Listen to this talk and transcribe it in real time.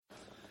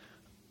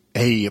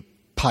Hey,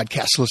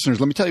 podcast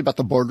listeners, let me tell you about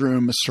the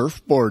Boardroom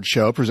Surfboard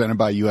Show presented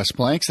by US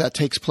Blanks. That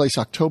takes place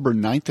October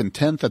 9th and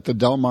 10th at the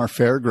Del Mar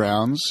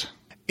Fairgrounds.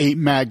 A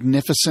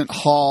magnificent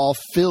hall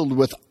filled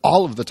with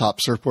all of the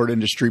top surfboard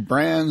industry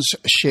brands,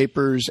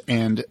 shapers,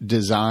 and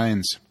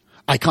designs.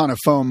 Icon of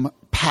Foam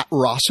Pat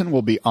Rawson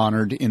will be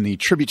honored in the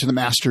Tribute to the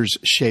Masters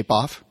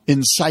Shape-Off.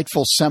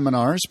 Insightful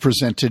seminars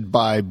presented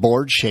by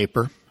Board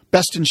Shaper.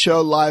 Best in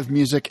Show, live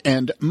music,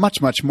 and much,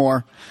 much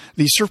more.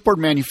 The Surfboard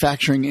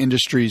Manufacturing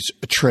Industry's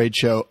trade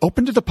show,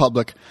 open to the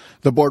public,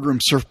 the Boardroom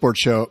Surfboard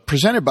Show,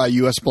 presented by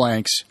US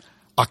Blanks,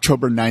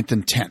 October 9th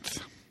and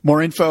 10th.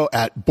 More info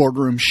at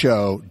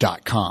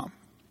boardroomshow.com.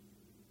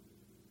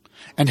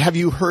 And have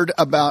you heard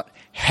about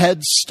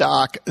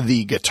Headstock,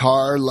 the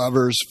Guitar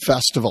Lovers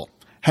Festival?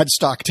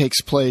 Headstock takes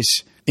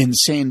place in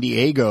San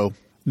Diego,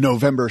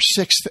 November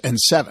 6th and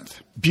 7th.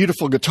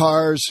 Beautiful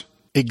guitars,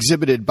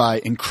 exhibited by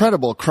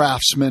incredible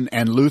craftsmen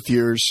and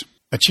luthiers,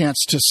 a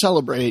chance to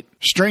celebrate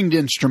stringed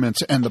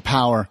instruments and the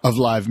power of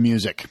live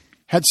music.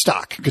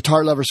 Headstock,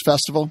 Guitar Lovers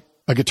Festival,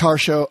 a guitar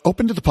show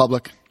open to the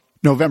public,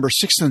 November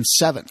 6th and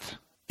 7th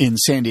in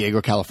San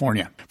Diego,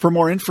 California. For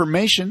more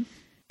information,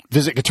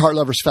 visit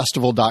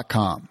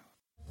guitarloversfestival.com.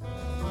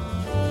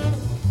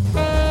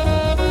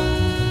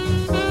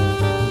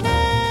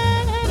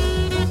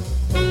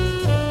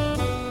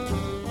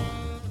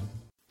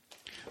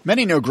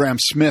 Many know Graham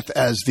Smith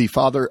as the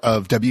father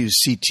of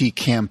WCT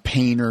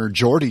campaigner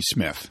Jordy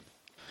Smith.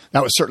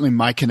 That was certainly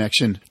my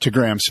connection to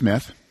Graham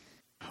Smith.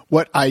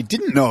 What I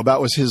didn't know about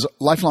was his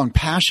lifelong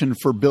passion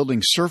for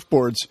building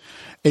surfboards,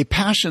 a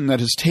passion that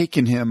has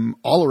taken him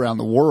all around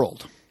the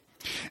world.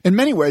 In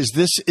many ways,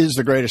 this is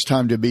the greatest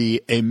time to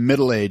be a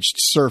middle-aged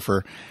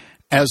surfer,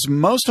 as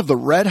most of the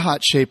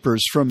red-hot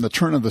shapers from the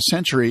turn of the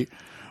century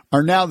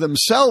are now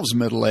themselves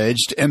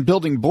middle-aged and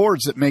building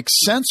boards that make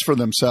sense for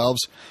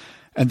themselves.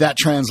 And that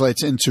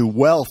translates into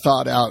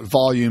well-thought-out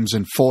volumes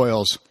and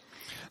foils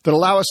that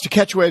allow us to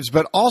catch waves,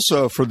 but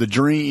also for the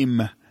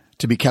dream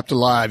to be kept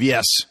alive.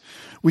 Yes,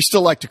 we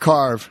still like to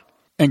carve,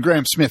 and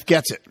Graham Smith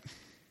gets it.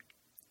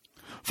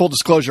 Full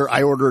disclosure,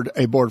 I ordered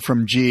a board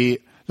from G,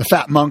 the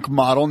Fat Monk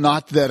model.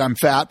 Not that I'm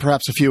fat,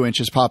 perhaps a few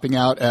inches popping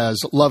out as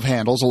love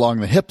handles along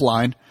the hip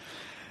line.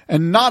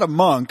 And not a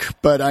monk,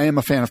 but I am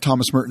a fan of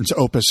Thomas Merton's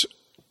opus,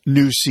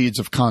 New Seeds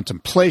of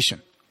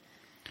Contemplation.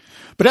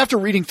 But after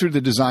reading through the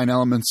design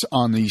elements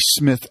on the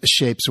Smith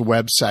Shapes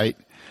website,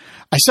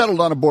 I settled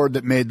on a board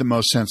that made the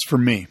most sense for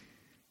me.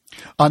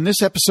 On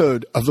this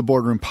episode of the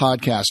Boardroom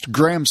Podcast,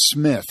 Graham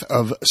Smith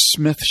of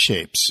Smith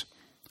Shapes,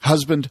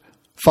 husband,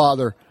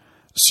 father,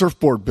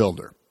 surfboard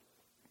builder.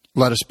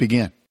 Let us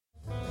begin.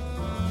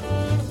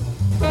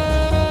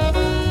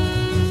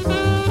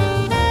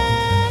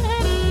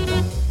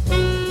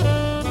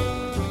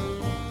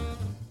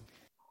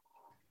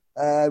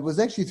 It was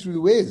actually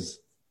through Wes.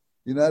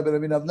 But I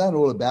mean, I've known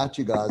all about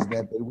you guys,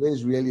 man, but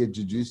Wes really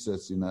introduced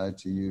us,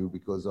 to you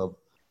because of,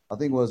 I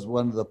think it was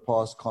one of the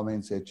past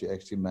comments that you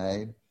actually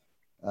made.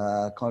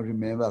 I can't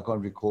remember, I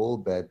can't recall,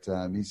 but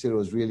he said it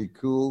was really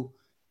cool.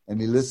 And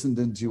he listened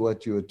into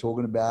what you were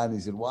talking about. And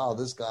he said, wow,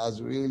 this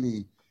guy's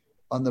really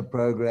on the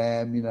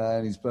program,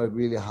 and he spoke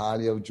really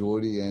highly of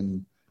Jordy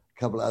and a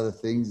couple other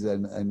things.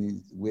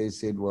 And Wes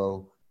said,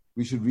 well,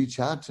 we should reach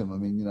out to him. I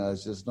mean,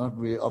 it's just not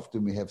really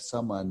often we have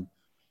someone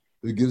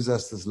who gives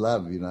us this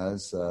love,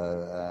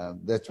 so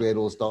that's where it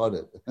all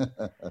started.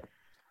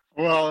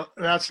 Well,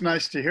 that's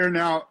nice to hear.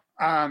 Now,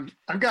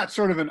 I've got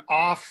sort of an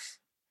off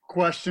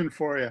question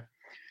for you.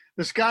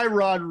 This guy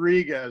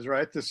Rodriguez,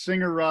 right? The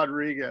singer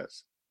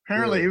Rodriguez.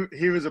 Apparently, yeah.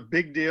 he was a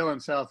big deal in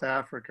South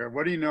Africa.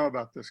 What do you know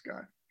about this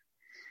guy?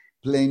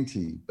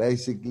 Plenty.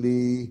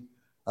 Basically,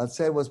 I'd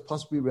say it was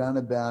possibly around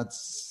about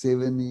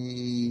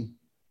 70,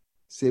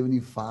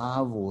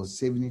 75 or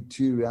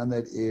 72, around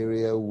that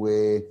area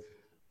where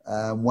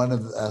one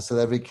of South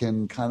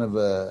African kind of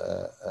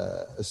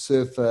a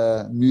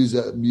surfer,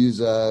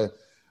 muso,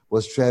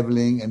 was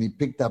traveling, and he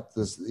picked up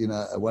this,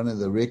 one of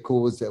the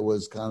records that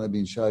was kind of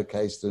being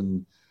showcased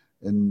in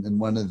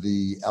one of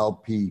the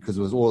LP, because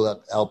it was all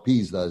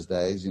LPs those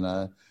days,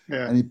 Yeah.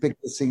 And he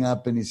picked this thing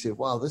up and he said,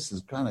 wow, this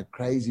is kind of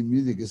crazy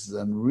music. This is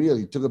unreal.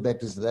 He took it back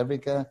to South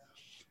Africa,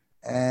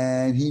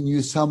 and he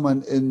knew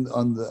someone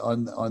on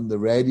the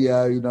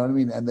radio, you know what I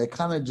mean? And they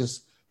kind of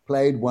just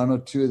played one or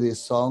two of their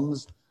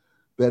songs.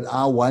 But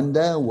I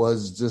Wonder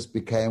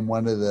became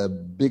one of the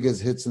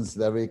biggest hits in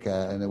South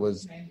Africa, and it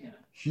was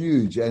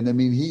huge. And I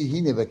mean,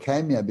 he never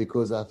came here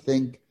because I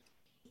think,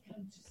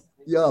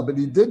 but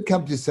he did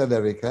come to South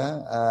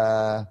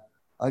Africa.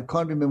 I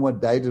can't remember what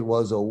date it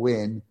was or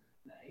when,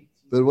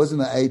 but it was in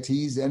the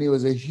 80s, and he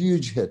was a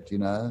huge hit,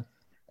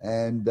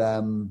 And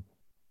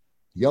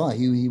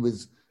he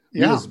was.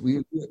 Yeah.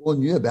 We all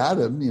knew about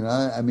him,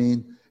 I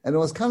mean, and it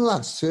was kind of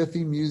like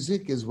surfing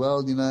music as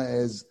well,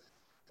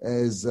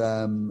 as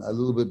a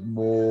little bit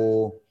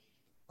more,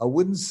 I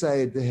wouldn't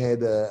say it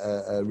had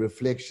a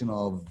reflection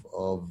of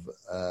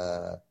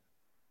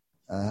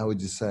how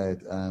would you say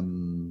it,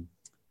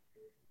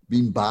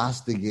 being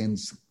biased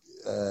against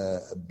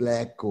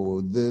black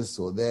or this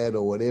or that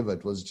or whatever.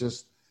 It was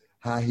just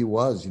how he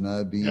was,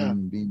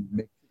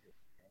 being.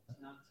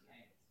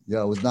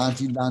 Yeah, it was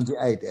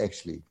 1998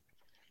 actually.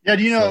 Yeah,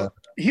 do you know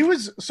he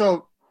was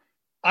so?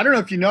 I don't know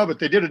if you know, but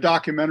they did a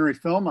documentary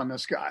film on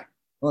this guy.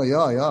 Oh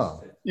yeah.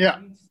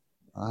 Yeah,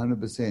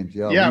 100%.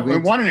 Yeah, yeah, we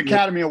won an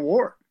Academy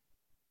Award.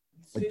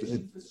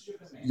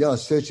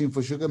 Searching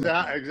for Sugar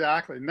Man.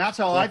 Exactly, and that's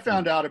how I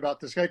found out about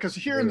this guy. Because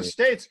here in the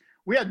States,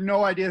 we had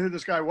no idea who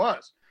this guy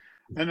was,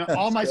 and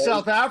all my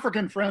South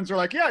African friends are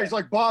like, "Yeah, he's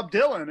like Bob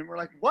Dylan," and we're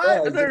like, "What?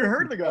 Yeah, I've never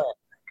heard of the guy."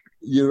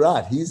 You're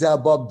right. He's our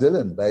Bob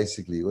Dylan,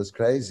 basically. It was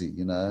crazy,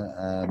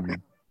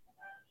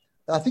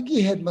 I think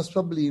he had most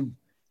probably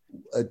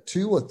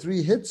 2 or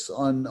 3 hits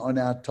on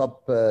our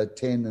top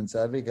 10 in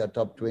South Africa,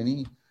 top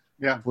 20.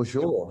 Yeah, for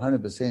sure,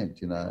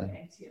 100%.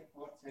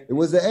 It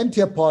was the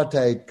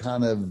anti-apartheid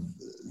kind of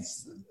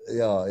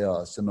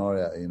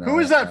scenario. Who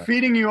is that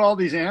feeding you all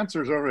these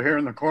answers over here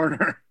in the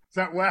corner? Is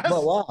that Wes? My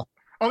wife.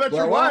 Oh, that's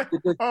your wife.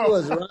 Because she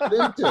was right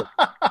into it.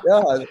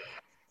 Yeah,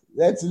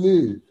 that's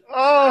Lou.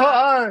 Oh,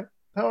 hi.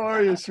 How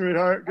are you,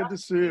 sweetheart? Good to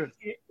see you.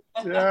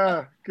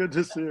 Yeah, good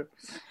to see you.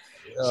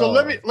 So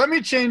let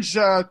me change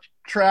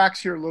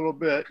tracks here a little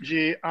bit,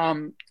 G.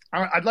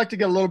 I'd like to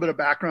get a little bit of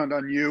background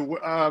on you.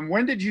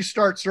 When did you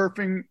start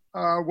surfing?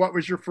 What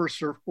was your first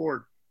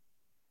surfboard?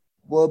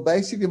 Well,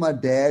 basically, my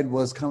dad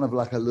was kind of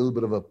like a little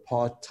bit of a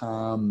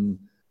part-time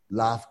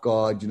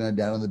lifeguard,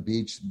 down on the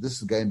beach.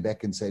 This is going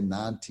back in, say,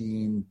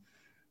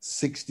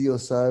 1960 or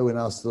so, when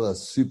I was still a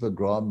super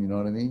grom, you know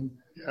what I mean?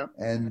 Yeah.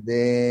 And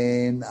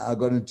then I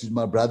got into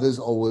my brothers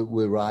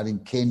were riding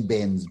Ken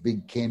Bens,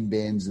 big Ken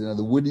Bens. The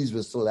Woodies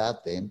were still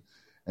out then.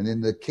 And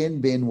then the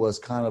Ken Ben was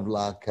kind of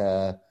like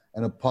an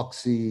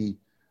epoxy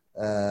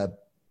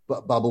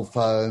bubble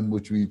foam,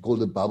 which we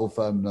called it bubble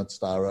foam, not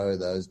styro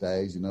those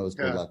days. It was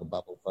called like a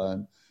bubble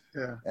foam.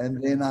 Yeah.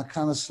 And then I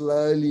kind of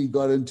slowly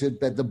got into it,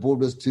 but the board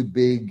was too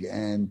big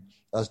and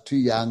I was too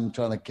young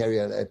trying to carry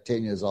it at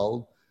 10 years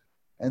old.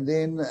 And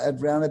then at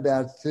around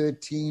about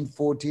 13,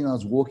 14, I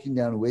was walking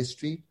down West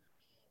Street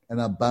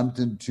and I bumped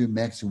into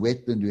Max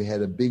Wetland, who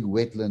had a big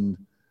wetland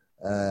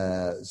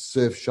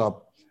surf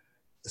shop,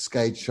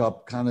 skate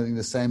shop, kind of thing,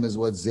 the same as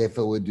what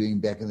Zephyr were doing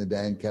back in the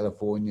day in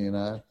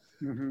California,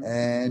 Mm-hmm.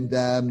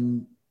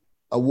 And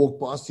I walked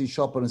past his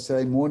shop on a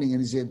Saturday morning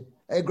and he said,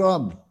 "Hey,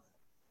 Grom,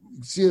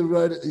 you see the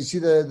road? You see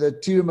the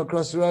tea room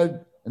across the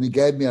road?" And he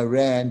gave me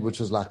R1, which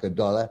was like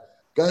 $1.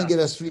 Go and get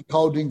us 3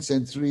 cold drinks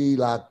and 3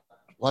 like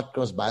hot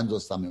cross buns or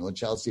something, or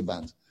Chelsea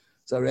buns.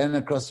 So I ran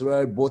across the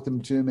road, bought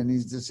them to him, and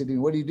he's just sitting,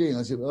 "What are you doing?"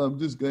 I said, "Oh, I'm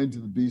just going to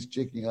the beach,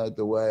 checking out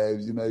the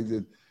waves." He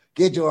said,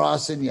 "Get your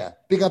ass in here,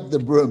 pick up the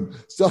broom,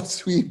 start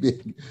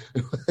sweeping."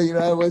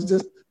 It was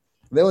just,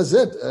 that was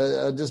it.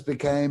 I just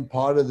became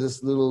part of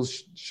this little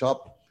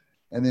shop,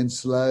 and then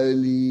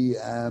slowly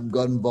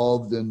got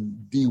involved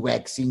in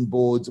de-waxing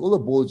boards. All the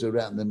boards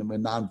around them were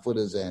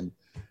 9-footers and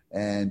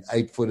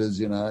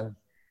 8-footers, Let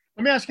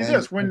me ask you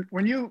this. When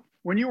you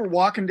were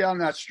walking down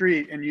that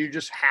street and you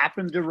just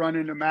happened to run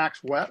into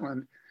Max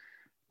Wetland,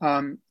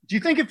 do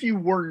you think if you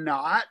were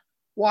not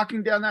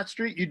walking down that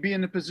street, you'd be in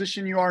the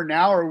position you are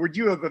now, or would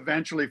you have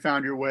eventually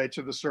found your way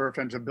to the surf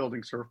and to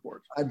building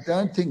surfboards? I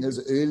don't think as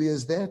early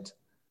as that,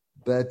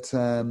 but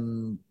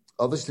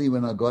obviously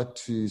when I got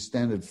to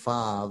Standard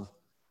 5,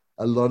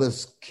 a lot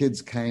of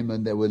kids came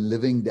and they were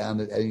living down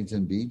at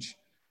Addington Beach.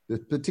 There's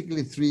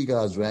particularly 3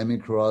 guys, Rami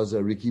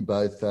Carrazza, Ricky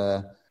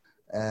Botha,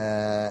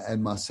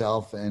 and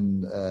myself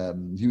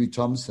and Huey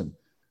Thompson,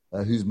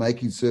 who's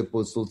making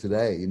surfboards still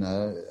today,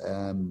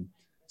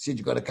 said,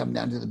 "You got to come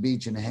down to the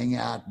beach and hang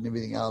out and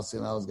everything else."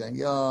 And I was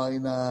going,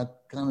 I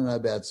kind of know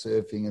about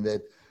surfing and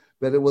that.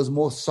 But it was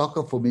more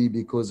soccer for me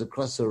because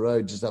across the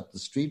road, just up the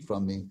street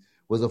from me,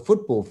 was a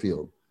football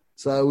field.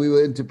 So we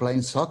were into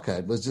playing soccer.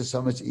 It was just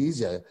so much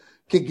easier.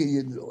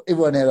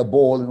 Everyone had a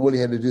ball and all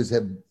you had to do is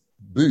have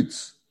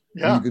boots.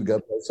 Yeah. And you could go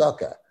play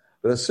soccer.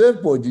 But a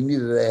surfboard, you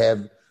needed to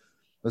have,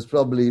 was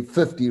probably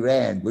 50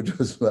 Rand, which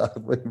was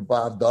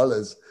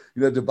 $5,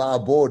 to buy a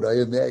board. Are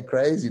you that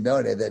crazy? No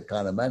one had that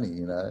kind of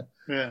money,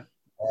 Yeah.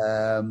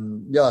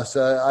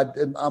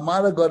 So I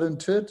might have got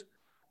into it,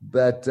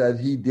 but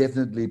he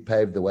definitely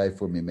paved the way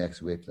for me,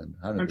 Max Wetland,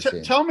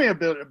 100%. Tell me a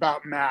bit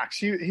about Max.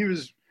 He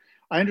was,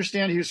 I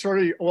understand he was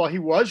he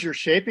was your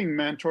shaping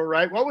mentor,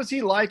 right? What was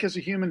he like as a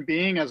human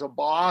being, as a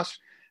boss,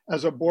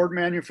 as a board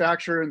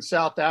manufacturer in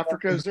South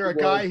Africa? Is there a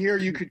guy here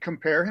you could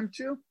compare him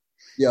to?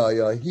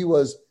 Yeah. He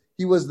was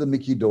the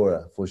Mickey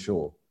Dora for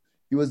sure.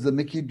 He was the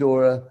Mickey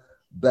Dora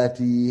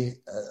Batty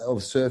of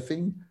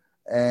surfing,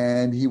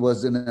 and he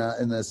was in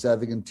the South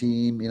African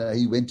team.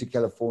 He went to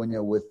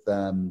California with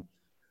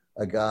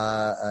a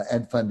guy,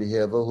 Ant van der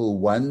Heevel, who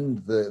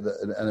won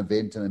an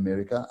event in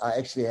America. I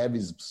actually have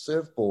his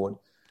surfboard,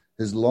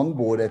 his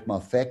longboard at my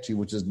factory,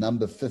 which is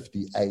number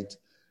 58,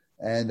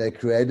 and they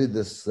created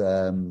this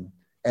Ant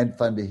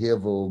van der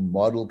Heevel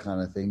model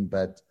kind of thing.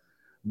 But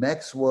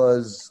Max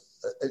was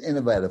an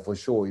innovator for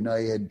sure.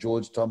 He had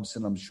George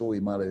Thompson. I'm sure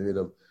you might have heard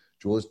of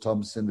George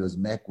Thompson. There was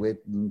Mac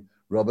Wetton,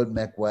 Robert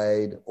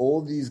McWade.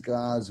 All these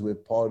guys were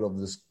part of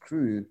this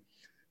crew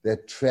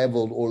that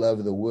traveled all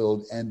over the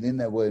world. And then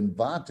they were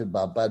invited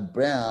by Bud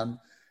Brown.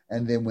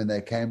 And then when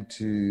they came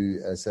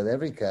to South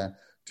Africa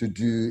to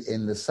do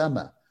Endless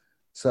Summer.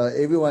 So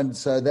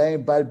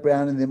Bud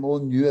Brown and them all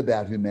knew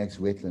about who Max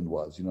Wetland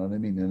was, you know what I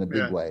mean, in a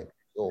big way.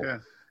 Sure. Yeah.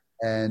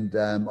 And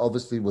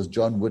obviously it was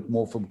John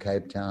Whitmore from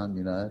Cape Town,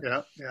 you know.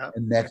 Yeah.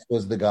 And Max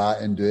was the guy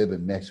in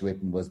Durban. Max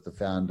Wetland was the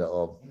founder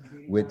of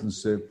Wetland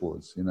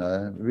Surfboards, you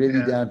know,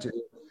 really down to earth.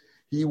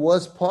 He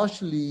was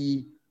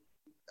partially,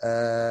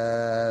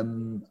 I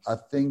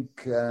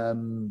think,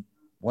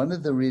 one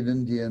of the Red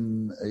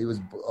Indian,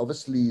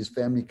 obviously his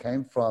family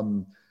came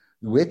from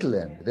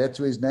Wetland. That's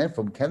where his name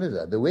from,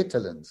 Canada, the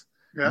Wetlands.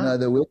 Yeah. You know,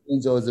 the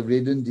Wetlands was a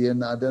Red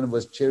Indian. I don't know if it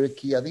was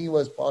Cherokee. I think he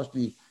was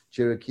partially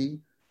Cherokee.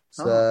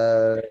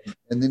 So,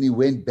 and then he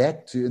went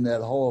back to, in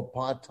that whole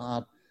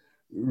apartheid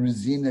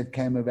regime that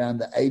came around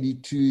the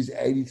 82s,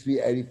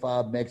 83,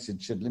 85, Max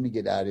said, shit, let me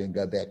get out of here and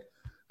go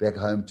back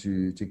home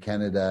to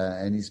Canada.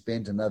 And he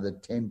spent another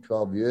 10,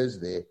 12 years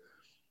there.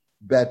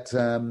 But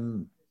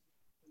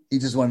he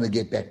just wanted to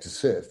get back to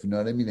surf, you know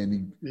what I mean?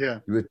 And he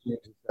returned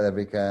to South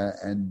Africa.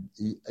 And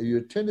he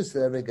returned to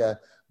South Africa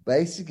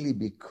basically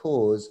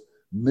because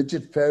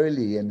Midget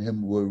Farrelly and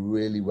him were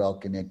really well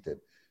connected,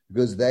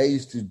 because they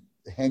used to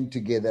hang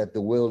together at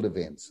the world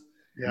events.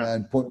 You know,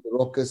 in Punta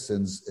Rocas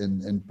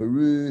in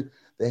Peru,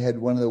 they had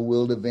one of the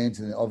world events,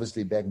 and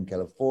obviously back in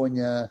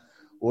California,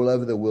 all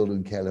over the world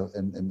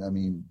and I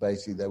mean,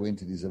 basically they went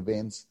to these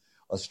events,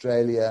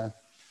 Australia.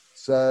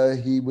 So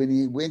when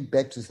he went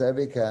back to South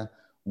Africa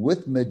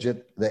with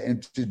Midget, they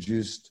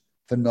introduced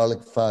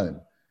phenolic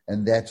foam,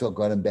 and that's what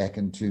got him back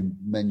into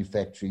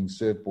manufacturing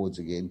surfboards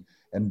again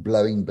and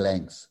blowing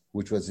blanks,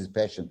 which was his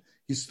passion.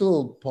 He's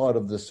still part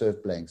of the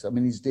Surf Blanks. I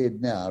mean, he's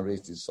dead now,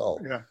 rest his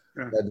soul. Yeah.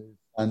 But his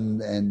son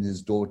and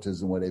his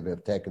daughters and whatever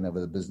have taken over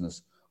the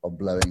business of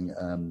blowing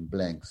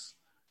blanks.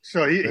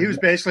 So he was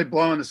basically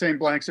blowing the same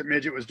blanks that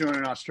Midget was doing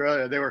in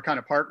Australia. They were kind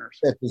of partners.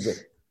 That was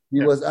it.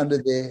 He was under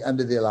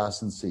their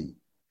licensee.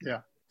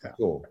 Yeah.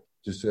 Sure.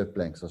 To Surf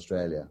Blanks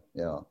Australia.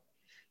 Yeah.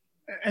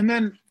 And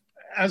then,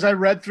 as I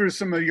read through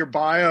some of your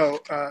bio,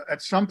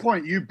 at some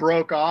point you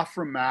broke off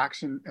from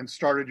Max and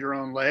started your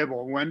own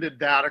label. When did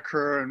that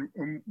occur,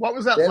 and what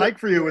was that like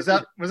for you? Was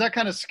that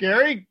kind of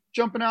scary,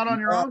 jumping out on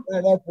your own?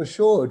 No, for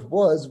sure. It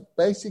was.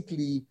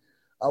 Basically,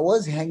 I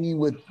was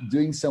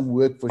doing some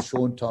work for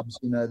Sean Thompson.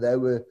 You know, they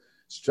were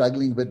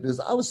struggling, but because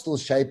I was still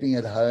shaping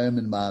at home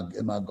in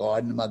my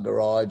garden, in my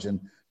garage, and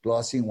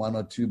glassing one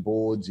or two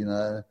boards, you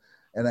know,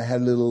 and I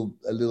had a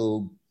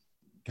little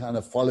kind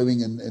of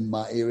following in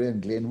my area in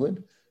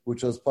Glenwood,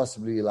 which was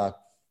possibly like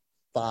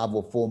 5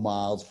 or 4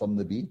 miles from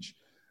the beach.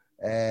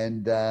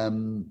 And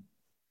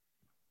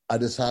I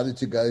decided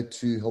to go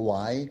to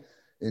Hawaii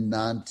in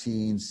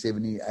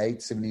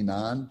 1978,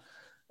 79.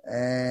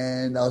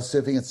 And I was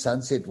surfing at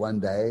sunset one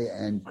day,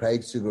 and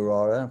Craig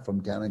Sugarara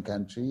from Town &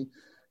 Country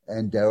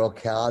and Daryl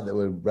Cow, that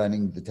were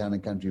running the Town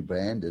 & Country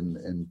brand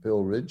in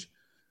Pearl Ridge,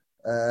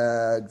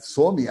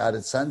 saw me out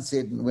at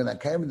sunset. And when I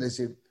came in, they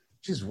said,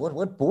 geez,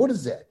 what board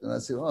is that? And I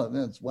said, oh,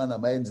 no, it's one I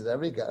made in South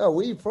Africa. Oh,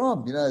 where are you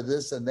from? You know,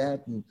 this and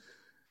that. And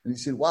he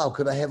said, wow,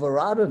 could I have a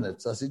ride on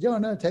it? So I said, yeah,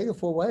 no, take it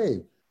for a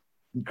wave.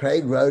 And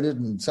Craig rode it,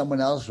 and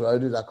someone else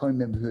rode it. I can't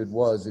remember who it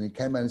was. And he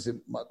came out and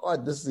said, my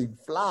God, this thing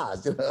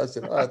flies. You know, I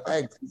said, oh,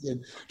 thanks. He said,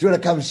 do you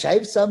want to come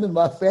shape some in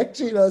my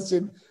factory? And I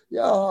said,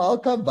 yeah, I'll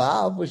come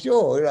by for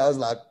sure. And I was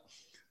like,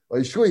 are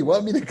you sure you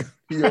want me to come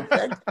to your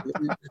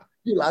factory?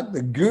 You're like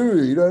the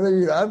guru, you know what I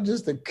mean? I'm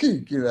just a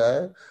kook, you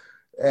know.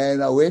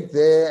 And I went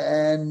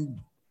there, and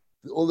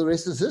all the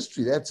rest is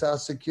history. That's how I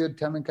secured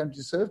Town &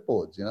 Country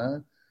surfboards, you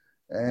know,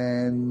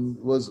 and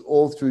was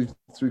all through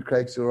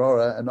Craig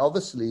Sugarara. And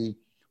obviously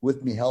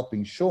with me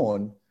helping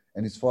Sean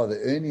and his father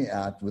Ernie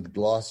out with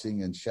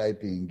glassing and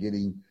shaping and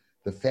getting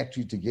the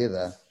factory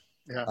together,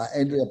 I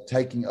ended up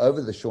taking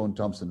over the Sean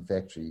Thompson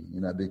factory,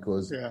 you know,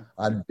 because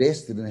I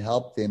invested and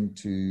helped them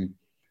to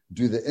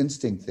do the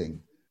Instinct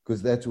thing,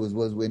 because that was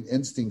when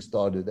Instinct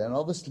started. And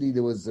obviously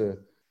there was a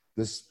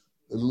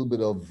little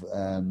bit of,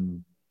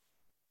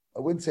 I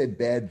wouldn't say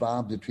bad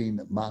vibe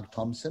between Mark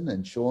Thompson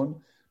and Sean,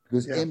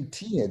 because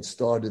MT had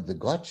started the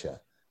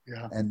Gotcha.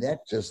 Yeah. And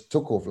that just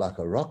took off like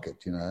a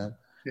rocket, you know.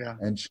 Yeah.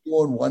 And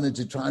Sean wanted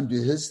to try and do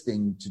his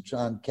thing to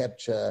try and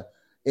capture.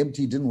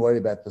 MT didn't worry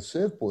about the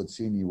surfboard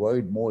scene. He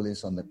worried more or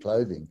less on the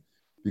clothing,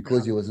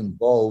 because he was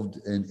involved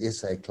in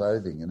SA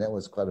Clothing, and that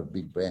was quite a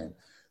big brand.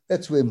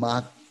 That's where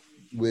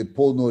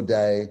Paul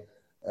Norday,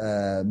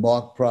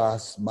 Mark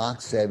Price,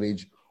 Mark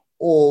Savage,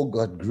 all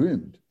got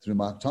groomed through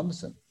Mark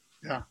Thompson.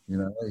 Yeah. You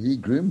know, he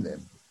groomed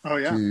them. Oh,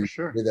 yeah, for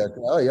sure.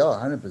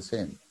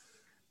 100%.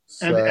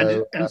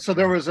 So, and so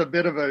there was a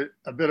bit of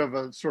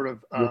a sort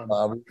of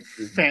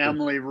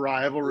family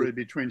rivalry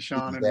between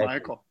Sean and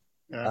Michael.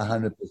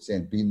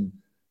 100%. Been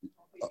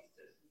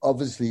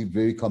obviously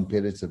very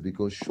competitive,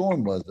 because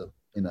Sean was,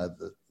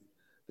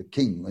 the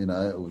king, you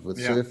know, with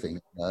surfing,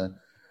 you know.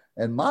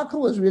 And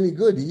Michael was really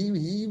good.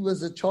 He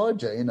was a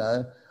charger, you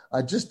know.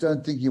 I just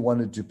don't think he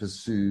wanted to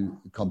pursue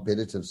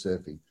competitive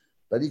surfing.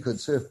 but he could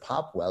surf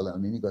pipe well. I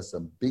mean, he got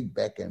some big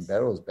backhand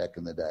barrels back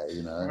in the day,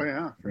 Oh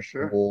yeah, for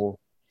sure.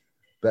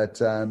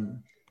 But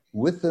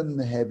with him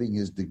having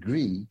his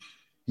degree,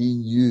 he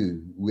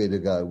knew where to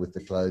go with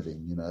the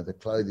clothing. The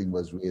clothing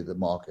was where the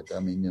market. I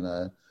mean, you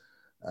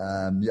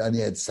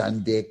only had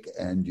Sundeck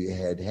and you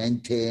had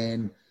Hang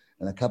Ten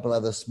and a couple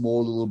other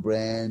small little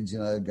brands,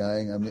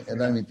 going. I mean, I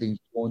don't even think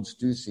Sean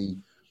Stussy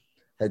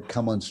had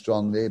come on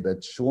strong there,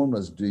 but Sean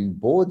was doing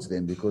boards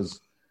then because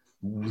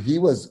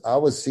I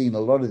was seeing a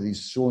lot of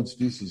these Sean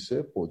Stussy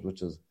surfboards, which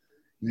was,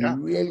 he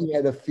really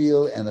had a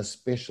feel and a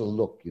special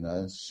look,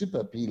 super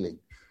appealing.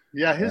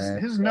 Yeah,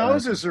 his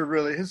noses are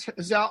really,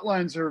 his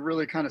outlines are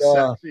really kind of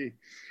sexy.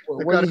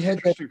 Well, he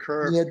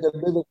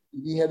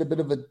had a bit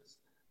of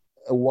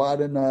a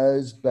wider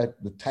nose,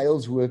 but the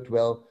tails worked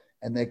well,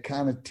 and they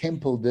kind of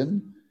templed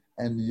in,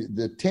 and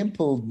the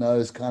templed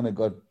nose kind of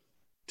got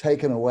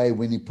taken away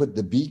when he put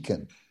the beak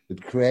in.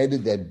 It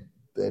created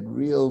that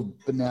real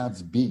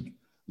pronounced beak,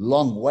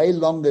 way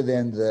longer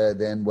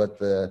than what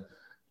the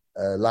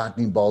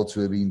Lightning Bolts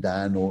were being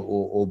done,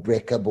 or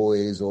Brecker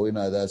Boys, or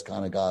those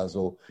kind of guys,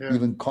 or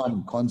even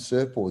Con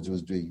Surfboards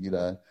was doing.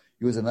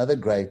 He was another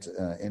great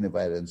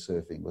innovator in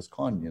surfing. Was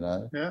Con,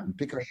 in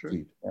Pickup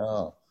Street.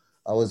 Yeah,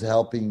 I was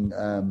helping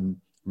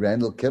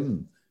Randall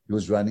Kim, who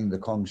was running the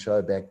Kong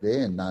show back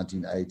there in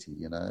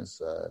 1980.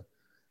 So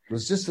it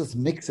was just this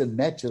mix and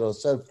match that I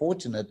was so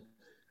fortunate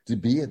to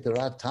be at the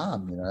right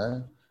time.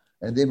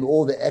 And then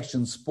all the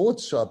action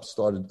sports shows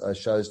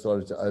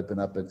started to open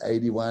up in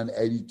 81,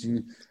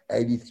 82,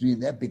 83,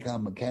 and that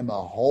became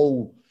a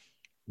whole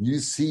new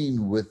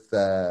scene with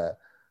a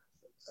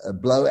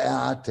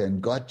Blowout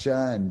and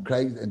Gotcha and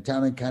Craig and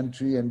Town and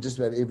Country, and just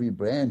about every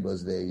brand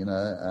was there.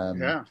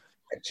 That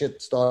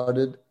shit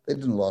started. They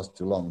didn't last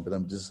too long, but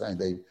I'm just saying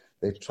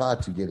they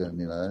tried to get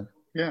in.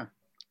 Yeah.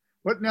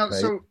 What now?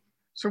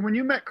 So when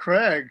you met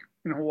Craig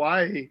in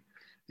Hawaii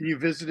and you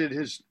visited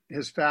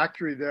his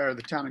factory there,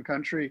 the Town and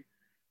Country.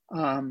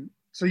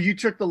 So you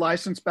took the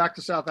license back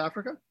to South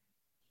Africa?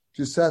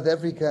 To South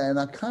Africa, and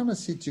I kind of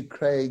said to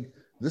Craig,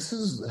 this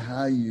is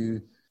how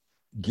you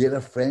get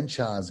a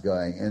franchise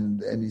going.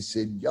 And he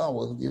said, yeah,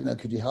 well,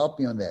 could you help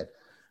me on that?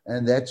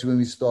 And that's when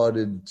we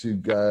started to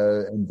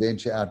go and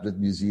venture out with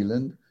New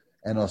Zealand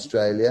and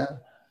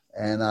Australia.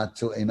 And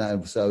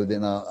so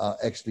then I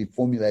actually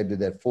formulated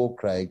that for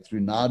Craig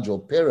through Nigel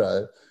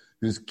Perro,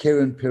 who's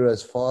Karen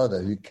Perro's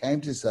father, who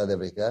came to South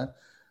Africa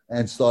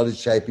and started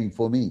shaping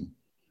for me.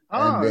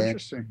 Oh,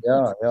 interesting.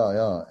 Yeah.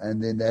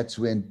 And then that's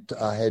when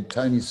I had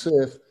Tony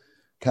Surf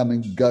come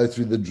and go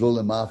through the drill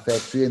in my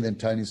factory. And then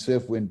Tony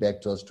Surf went back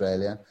to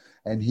Australia,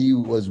 and he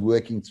was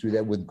working through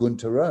that with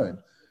Gunter Rohn.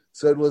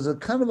 So it was a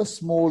kind of a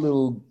small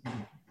little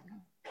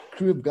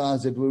crew of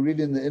guys that were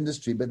really in the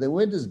industry, but they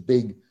weren't as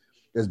big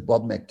as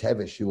Bob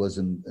McTavish, who was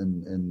in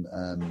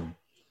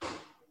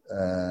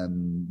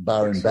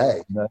Byron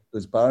Bay.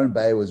 Because Byron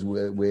Bay was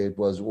where it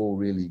was all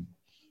really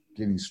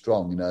getting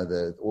strong.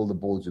 All the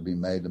boards were being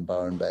made in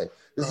Byron Bay.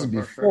 This is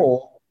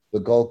before the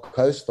Gold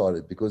Coast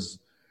started, because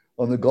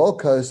on the Gold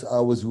Coast I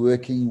was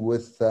working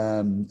with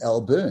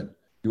Al Byrne.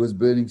 He was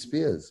burning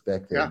spears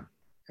back then.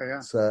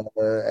 Yeah. So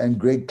and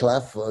Greg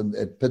Clough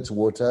at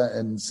Pittwater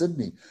in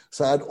Sydney.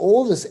 So I had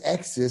all this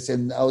access,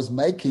 and I was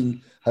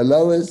making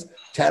Haloas,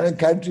 Town and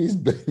Countries,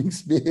 burning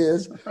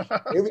spears,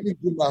 everything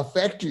in my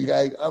factory.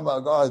 Going, oh my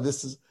God,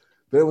 this is.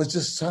 But it was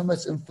just so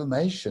much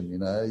information, you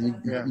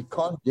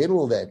can't get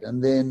all that.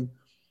 And then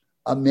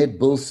I met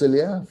Bill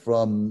Cilia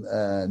from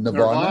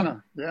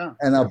Nirvana. Yeah.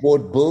 And I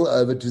brought Bill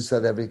over to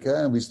South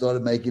Africa, and we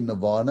started making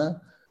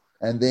Nirvana.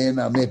 And then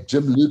I met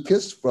Jim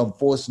Lucas from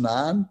Force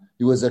 9.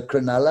 He was at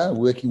Cronulla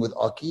working with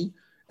Aki.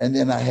 And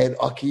then I had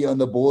Aki on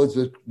the boards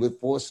with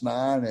Force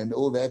 9 and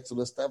all that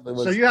sort of stuff.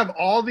 So you have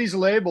all these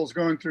labels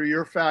going through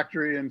your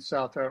factory in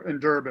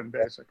Durban,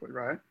 basically,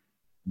 right?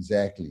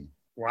 Exactly.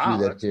 Wow.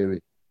 Through that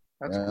period.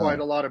 That's quite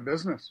a lot of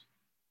business.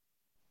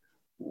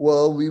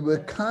 Well,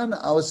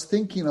 I was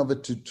thinking of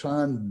it to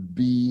try and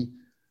be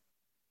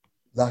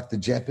like the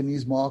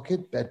Japanese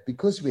market, but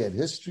because we had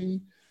history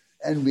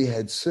and we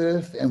had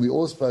surf and we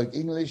all spoke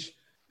English,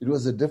 it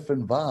was a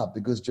different vibe,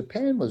 because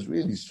Japan was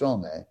really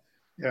strong.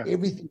 Yeah.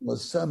 Everything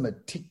was so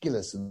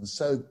meticulous and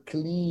so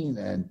clean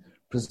and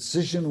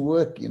precision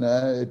work.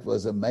 It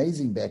was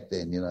amazing back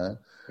then,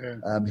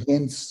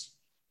 hence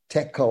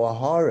Tak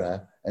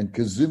Kawahara and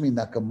Kazumi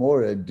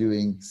Nakamura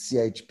doing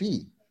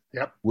CHP,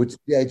 which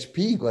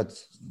CHP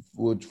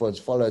which was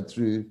followed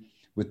through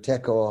with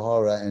Tak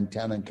Kawahara and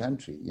Town and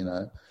Country.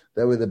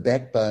 They were the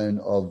backbone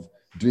of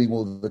doing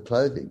all the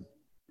clothing.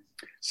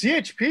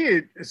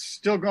 CHP is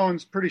still going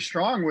pretty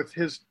strong with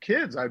his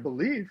kids, I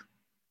believe.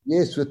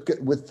 Yes, with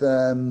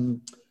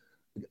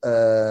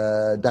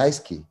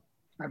Daisuke.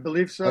 I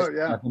believe so.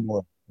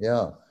 Nakamura.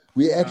 Yeah.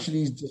 We're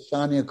actually just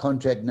signing a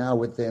contract now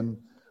with them,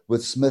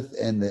 with Smith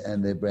and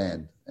their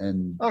brand,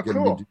 and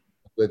cool. To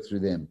work through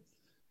them.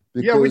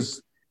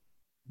 Because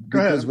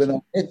when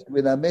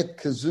I met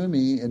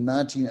Kazumi in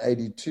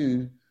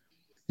 1982,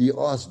 he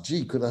asked,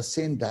 "Gee, could I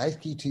send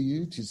Daisuke to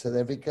you to South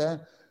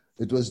Africa?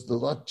 It was a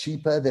lot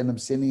cheaper than I'm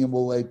sending him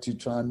all the way to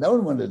try. No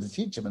one wanted to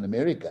teach him in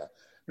America.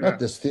 Not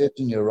this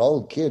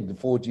 13-year-old kid, the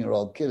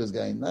 14-year-old kid is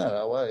going,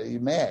 no, are you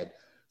mad?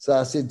 So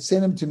I said,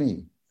 send him to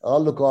me.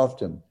 I'll look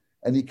after him.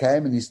 And he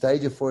came and he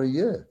stayed here for a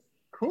year.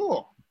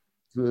 Cool.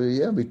 So,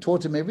 yeah, we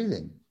taught him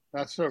everything.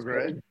 That's so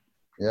great.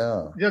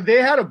 Yeah. Yeah,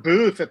 they had a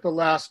booth at the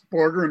last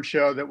boardroom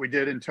show that we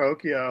did in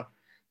Tokyo.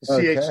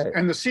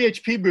 And the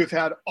CHP booth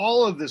had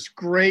all of this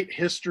great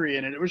history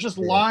in it. It was just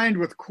lined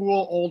with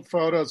cool old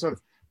photos of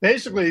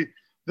basically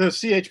the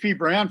CHP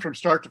brand from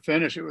start to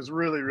finish. It was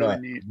really, really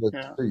neat.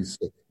 Pretty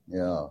sick.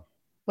 Yeah.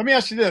 Let me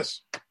ask you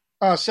this.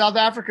 South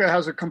Africa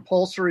has a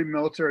compulsory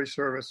military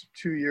service of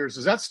 2 years.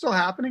 Is that still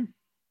happening?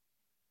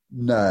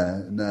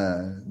 No,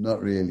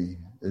 not really.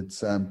 It's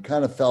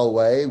kind of fell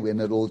away when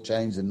it all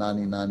changed in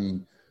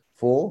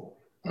 1994.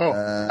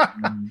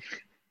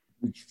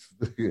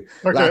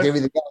 Like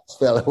everything else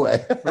fell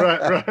away.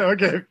 right.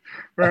 Okay,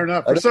 fair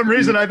enough. For some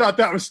reason, I thought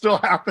that was still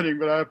happening,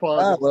 but I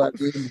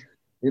apologize.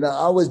 Well,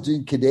 I was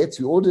doing cadets.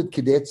 We all did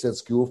cadets at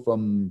school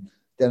from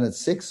then at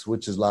 6,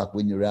 which is like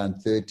when you're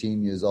around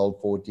 13 years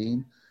old,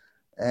 14.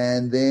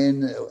 And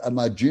then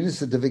my junior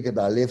certificate,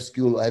 I left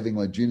school having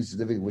my junior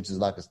certificate, which is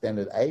like a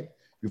standard 8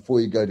 before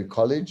you go to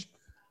college.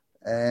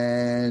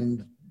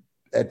 And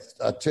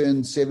I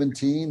turned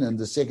 17 and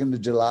the 2nd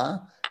of July.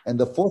 And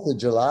the 4th of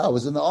July, I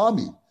was in the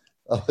army.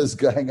 I was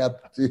going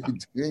up to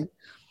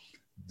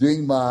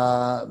doing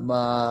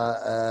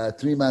my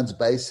 3 months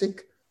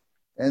basic.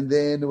 And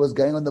then it was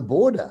going on the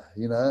border,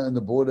 on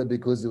the border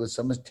because there was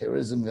so much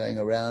terrorism going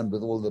around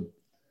with all the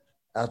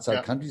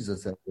outside countries of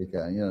South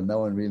Africa. No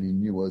one really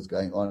knew what was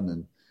going on.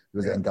 And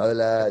there was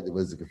Angola, there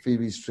was the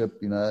Kafiri Strip,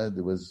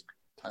 there was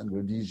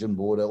Rhodesian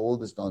border, all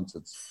this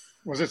nonsense.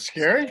 Was it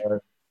scary?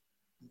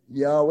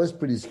 Yeah, it was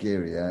pretty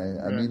scary.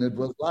 I mean, it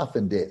was life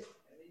and death,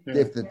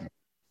 definitely.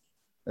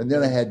 And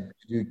then I had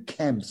to do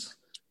camps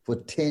for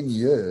 10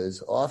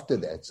 years after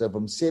that. So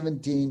from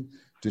 17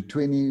 to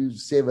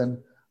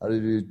 27, I had to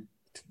do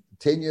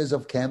 10 years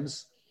of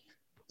camps,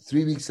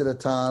 3 weeks at a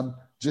time,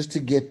 just to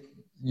get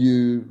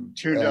you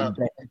tuned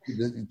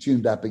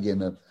up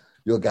again,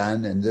 your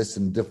gun and this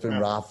and different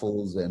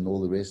rifles and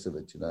all the rest of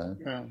it,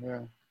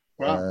 Yeah.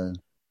 Wow.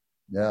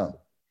 Yeah.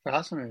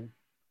 Fascinating.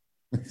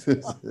 It's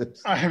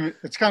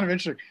kind of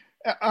interesting.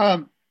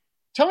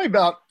 Tell me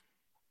about,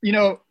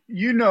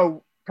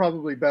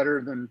 probably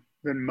better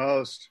than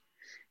most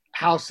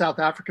how South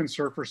African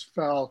surfers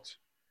felt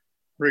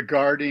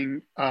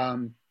regarding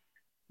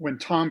when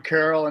Tom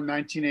Carroll in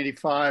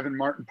 1985 and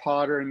Martin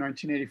Potter in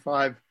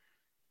 1985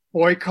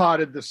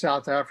 boycotted the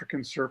South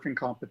African surfing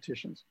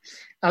competitions.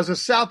 As a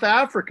South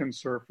African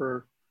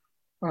surfer,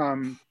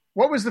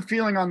 what was the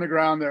feeling on the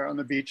ground there on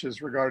the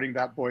beaches regarding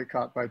that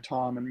boycott by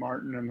Tom and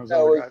Martin and those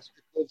other guys?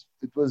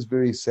 It was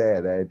very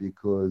sad,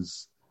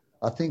 because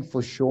I think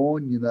for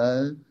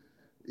Sean,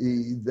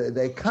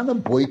 they kind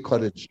of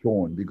boycotted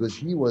Sean because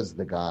he was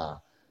the guy.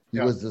 He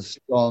was the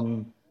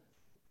strong,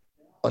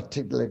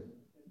 articulate,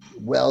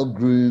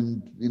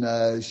 well-groomed,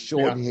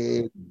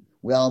 short-haired,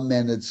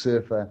 well-mannered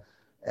surfer.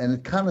 And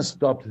it kind of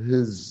stopped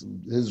his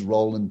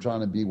role in trying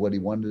to be what he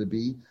wanted to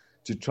be,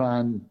 to try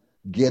and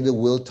get a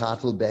world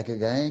title back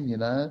again,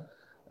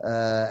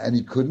 and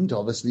he couldn't,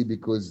 obviously,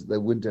 because they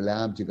wouldn't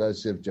allow him to go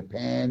surf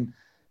Japan.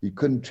 He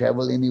couldn't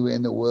travel anywhere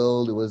in the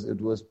world.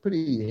 It was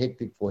pretty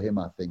hectic for him,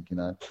 I think,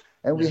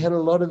 And we had a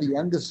lot of the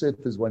younger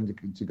surfers wanting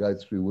to go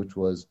through, which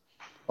was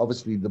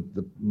obviously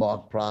the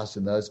Mark Price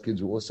and those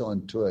kids were also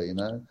on tour,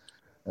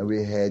 And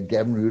we had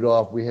Gavin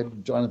Rudolph, we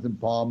had Jonathan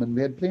Palm, and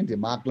we had plenty.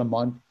 Mark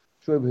Lamont,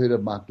 sure you've heard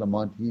of Mark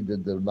Lamont. He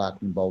did the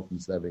lightning bolt in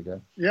South Africa.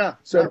 Yeah.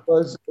 So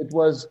it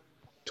was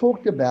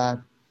talked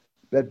about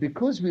that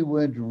because we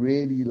weren't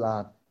really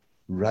like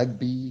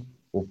rugby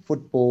or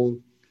football,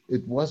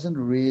 it wasn't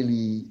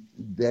really,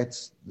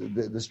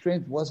 the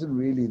strength wasn't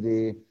really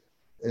there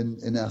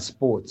in our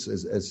sports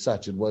as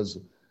such. It was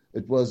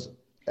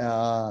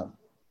our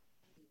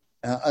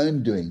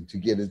own doing to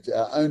get it,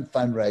 our own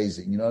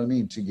fundraising, you know what I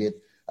mean, to get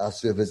our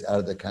surfers out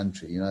of the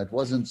country. It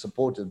wasn't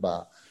supported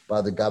by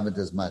the government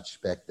as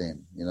much back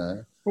then,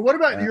 But what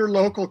about your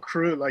local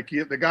crew, like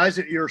the guys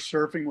that you're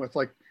surfing with?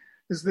 Like,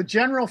 is the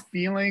general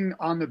feeling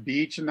on the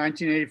beach in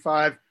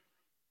 1985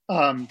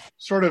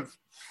 sort of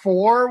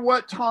for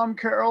what Tom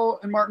Carroll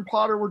and Martin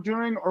Potter were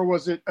doing, or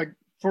was it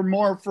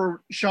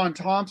for Sean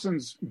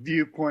Thompson's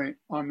viewpoint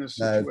on this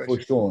situation? No, for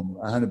Sean,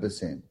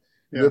 100%.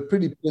 We were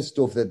pretty pissed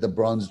off that the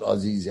Bronzed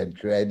Aussies had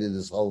created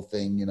this whole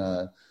thing,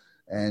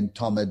 and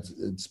Tom had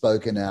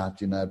spoken out,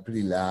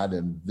 pretty loud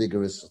and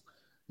vigorous,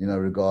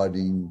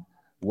 regarding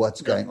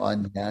what's going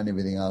on here and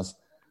everything else,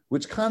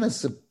 which kind of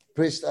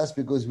suppressed us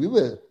because we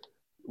were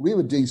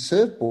doing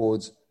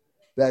surfboards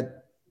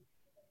that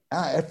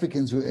our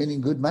Africans were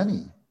earning good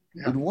money.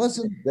 Yeah.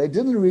 They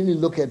didn't really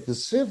look at the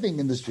surfing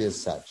industry as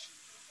such.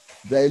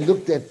 They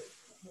looked at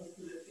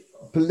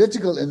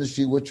political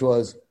industry, which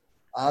was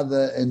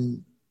either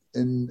in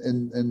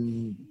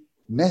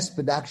mass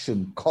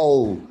production,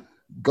 coal,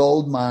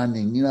 gold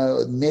mining,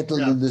 metal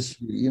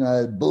industry,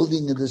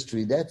 building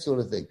industry, that sort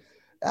of thing.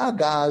 Our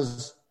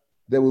guys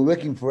they were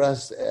working for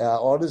us, our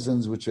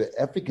artisans, which were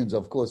Africans,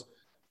 of course,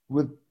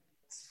 were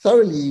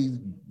thoroughly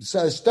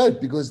so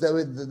stoked because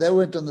they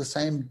weren't on the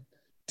same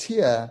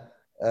tier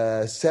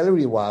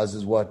salary-wise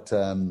as what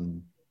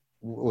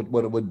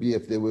it would be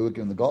if they were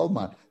working in the gold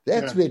mine.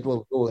 That's where it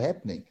was all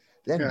happening.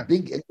 That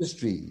big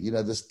industry,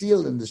 the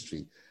steel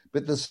industry.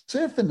 But the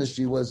surf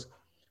industry was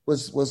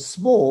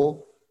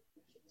small,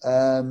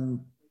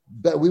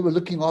 but we were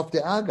looking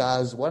after our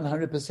guys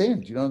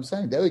 100%. You know what I'm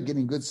saying? They were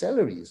getting good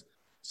salaries.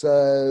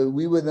 So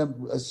we were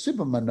a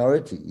super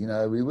minority,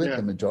 we weren't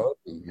the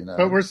majority,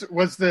 But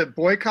was the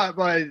boycott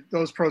by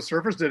those pro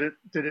surfers, did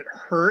it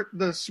hurt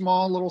the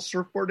small little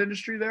surfboard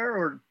industry there,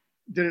 or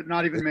did it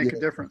not even make a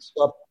difference?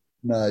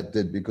 No, it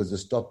did, because it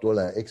stopped all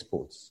our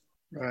exports.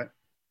 Right.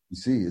 You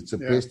see, it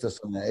suppressed us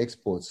on our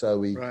exports. So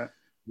we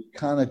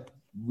didn't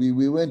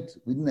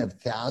have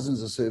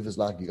thousands of surfers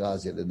like you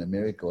guys had in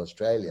America,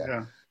 Australia.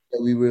 Yeah.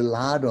 So we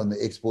relied on the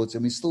exports,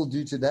 and we still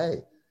do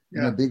today.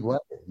 In a big way,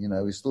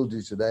 we still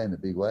do today in a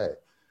big way.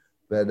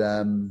 But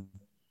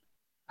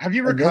have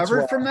you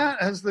recovered from that?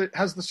 Has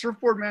the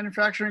surfboard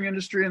manufacturing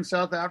industry in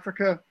South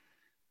Africa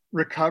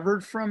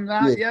recovered from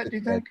that yet? Do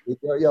you think?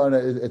 Yeah, no,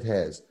 it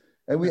has,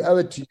 and we owe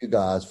it to you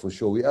guys for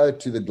sure. We owe it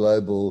to the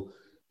global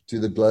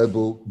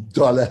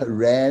dollar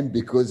rand,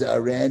 because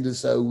our rand is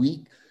so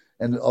weak,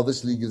 and it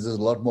obviously gives us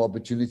a lot more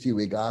opportunity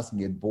where guys can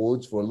get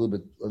boards for a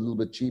little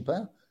bit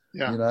cheaper.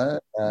 Yeah.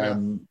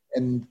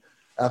 And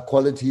our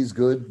quality is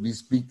good. We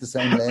speak the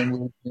same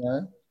language,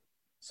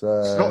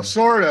 So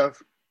sort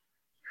of.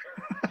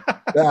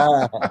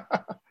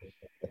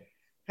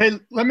 Hey,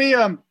 let me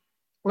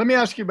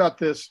ask you about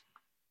this.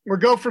 We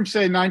go from,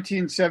 say,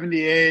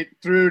 1978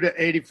 through to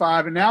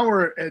 85, and now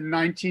we're in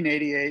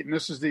 1988, and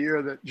this is the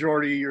year that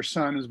Jordy, your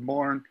son, is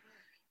born.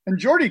 And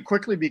Jordy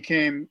quickly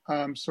became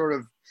sort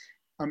of,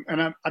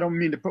 and I don't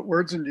mean to put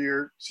words into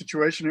your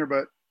situation here,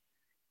 but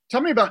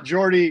tell me about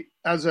Jordy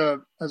as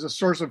a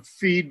source of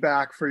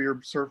feedback for your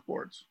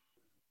surfboards.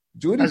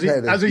 Jordy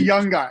as a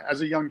young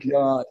kid.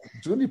 Yeah,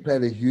 Jordy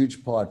played a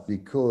huge part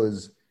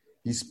because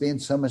he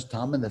spent so much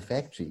time in the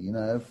factory,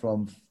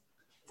 from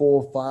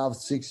 4, 5,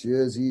 6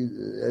 years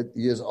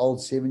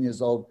old, 7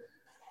 years old.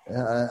 He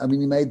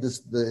made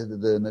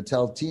the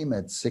Natal team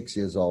at 6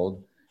 years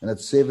old, and at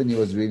 7 he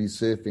was really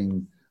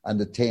surfing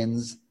under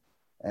 10s.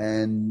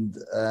 And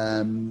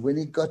when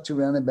he got to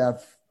around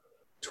about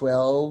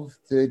 12,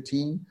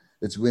 13,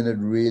 it's when it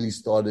really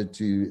started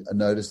to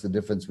notice the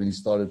difference, when he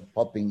started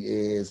popping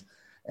airs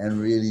and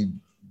really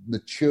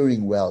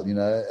maturing well, in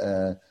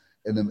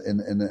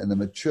a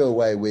mature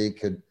way where he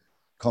could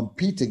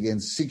compete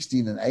against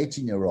 16 and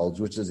 18-year-olds,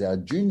 which is our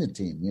junior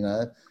team,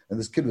 and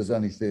this kid was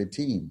only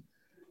 13.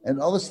 And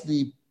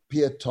obviously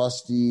Pierre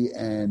Tosti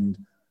and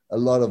a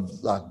lot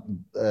of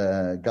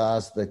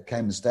guys that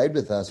came and stayed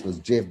with us was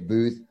Jeff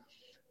Booth,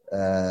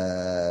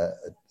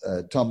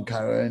 Tom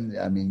Curran,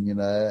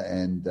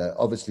 and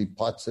obviously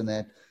Potts and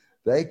that.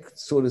 They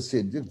sort of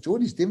said,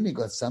 Jordy's definitely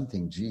got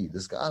something.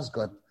 This guy's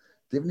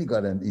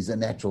he's a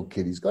natural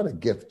kid. He's got a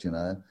gift, You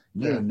got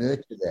to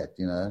nurture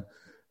that,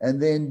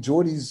 And then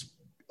Jordy's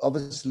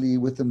obviously,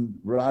 with him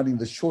riding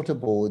the shorter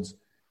boards,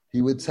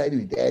 he would say to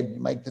me, Dad,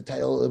 make the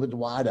tail a little bit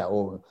wider,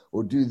 or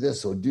do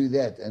this or do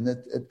that. And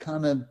it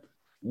kind of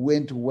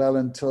went well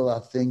until I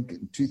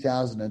think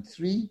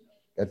 2003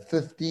 at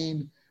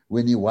 15,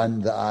 when he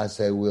won the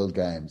ISO World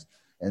Games.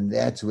 And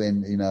that's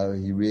when,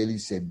 he really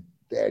said,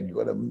 Dad, you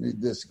got to do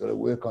this, you got to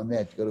work on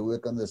that, you got to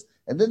work on this.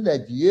 And then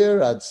that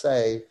year, I'd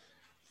say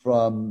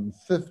from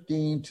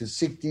 15 to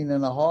 16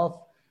 and a half,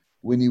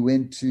 when he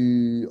went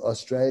to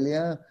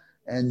Australia,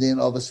 and then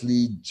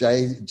obviously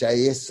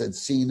JS had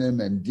seen him,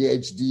 and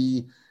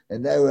DHD,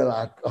 and they were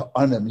like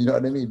on him, you know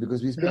what I mean?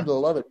 Because we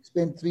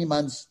spent 3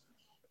 months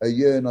a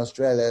year in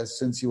Australia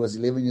since he was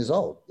 11 years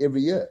old,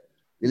 every year.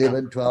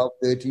 11, 12,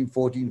 13,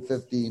 14,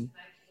 15.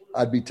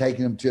 I'd be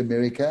taking him to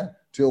America,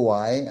 to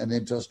Hawaii, and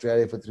then to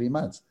Australia for 3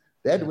 months.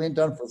 That went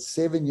on for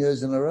 7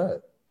 years in a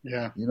row.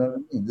 Yeah. You know what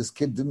I mean? This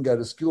kid didn't go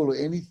to school or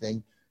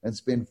anything and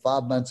spend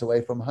 5 months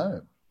away from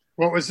home.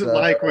 What was it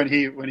like when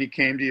he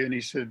came to you and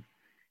he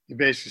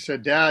basically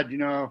said, Dad,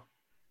 I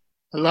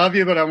love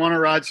you, but I want to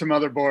ride some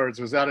other boards.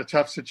 Was that a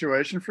tough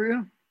situation for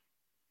you?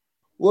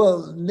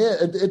 Well,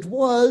 it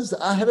was.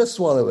 I had to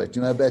swallow it,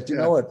 but you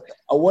know what?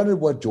 I wanted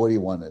what Jordy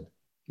wanted.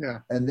 Yeah.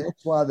 And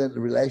that's why that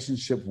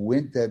relationship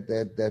went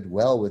that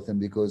well with him,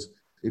 because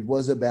it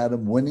was about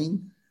him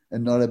winning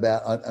and not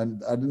about,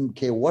 and I didn't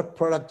care what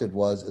product it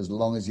was, as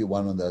long as you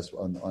won on those,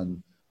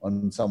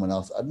 on someone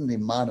else. I didn't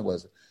even mind it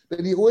was. But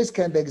he always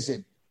came back and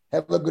said,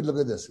 have a good look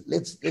at this.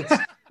 Let's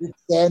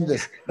stand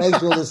this. Make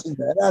sure this is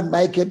bad. I'd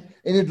make it,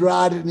 and he'd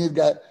ride it, and he'd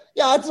go,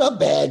 yeah, it's not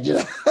bad,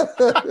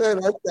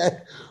 And I'd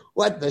say,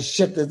 what the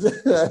shit is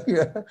it?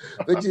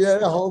 But you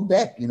had to hold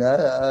back,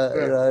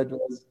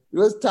 it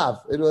was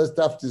tough. It was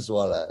tough to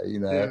swallow,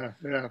 Yeah,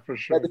 for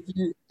sure. But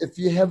if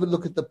you have a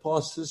look at the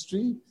past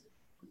history,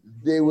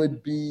 there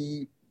would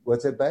be,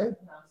 what's that, babe?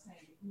 No, I'm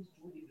saying because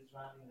Jordy was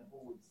riding the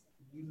boards,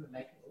 you were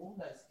making all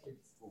those kids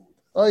boards.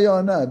 Oh,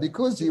 yeah, no,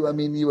 because he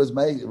was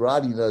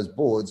riding those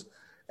boards,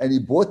 and he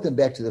brought them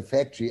back to the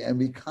factory, and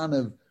we kind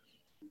of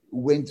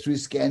went through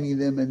scanning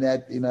them and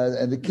that,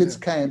 and the kids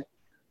came.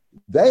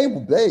 They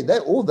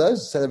all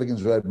those South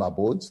Africans rode my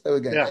boards. They were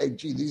going, hey,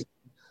 gee,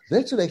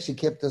 that's what actually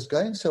kept us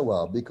going so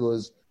well,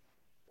 because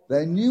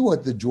they knew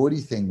what the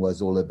Geordie thing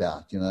was all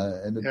about,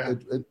 and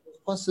it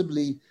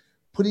possibly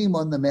putting him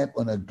on the map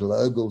on a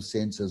global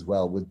sense as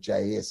well with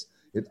JS.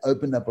 It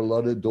opened up a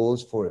lot of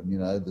doors for him,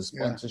 the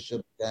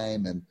sponsorship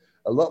game, and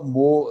a lot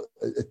more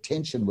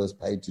attention was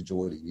paid to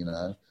Geordie,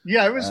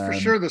 Yeah, it was for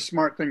sure the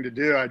smart thing to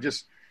do.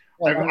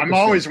 I'm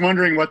always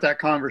wondering what that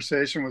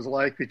conversation was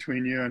like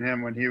between you and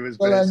him when he was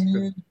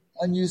basically.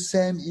 I knew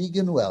Sam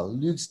Egan well,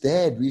 Luke's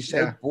dad. We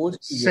shaped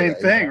boards together.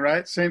 Same thing,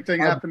 right? Same thing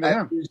happened to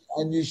him.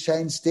 I knew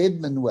Shane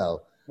Stedman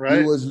well. Right.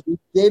 He was Luke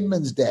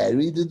Stedman's dad.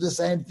 We did the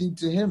same thing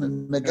to him,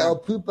 and Miguel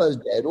Pupo's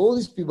dad. All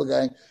these people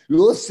going, we're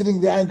all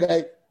sitting there and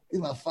going, "He's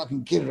my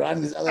fucking kid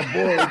running this other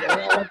boy.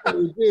 What do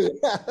we do?"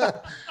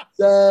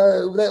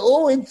 So they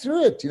all went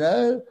through it,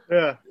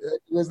 Yeah.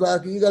 It was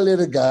like, you gotta let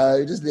it go.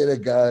 You just let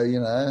it go,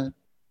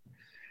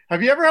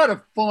 Have you ever had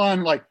a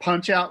full-on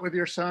punch out with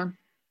your son?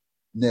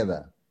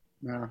 Never.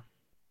 No.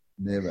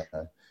 Never.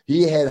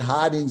 He had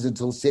hardings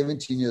until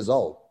 17 years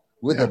old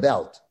with a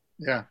belt.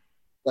 Yeah.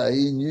 So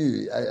he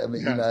knew.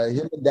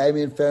 Him and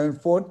Damien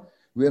Farrenford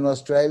were in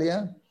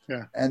Australia.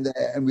 Yeah. And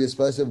we were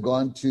supposed to have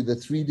gone to the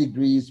 3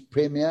 Degrees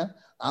premiere.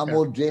 I'm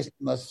all dressed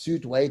in my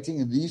suit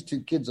waiting, and these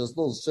 2 kids are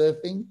still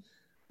surfing.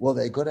 Well,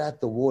 they got out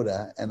the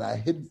water, and I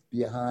hid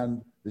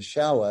behind the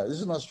shower. This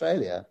is in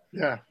Australia.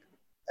 Yeah.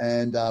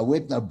 And I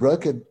went and I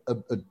broke a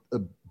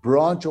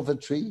branch off a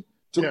tree,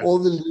 took all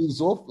the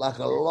leaves off like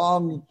a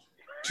long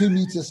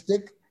 2-meter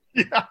stick.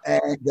 Yeah.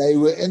 And they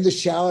were in the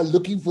shower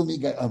looking for me,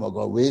 going, "Oh my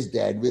God, where's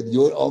Dad? With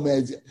your old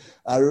man."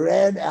 I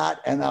ran out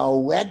and I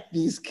whacked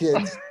these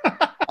kids.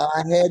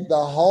 I had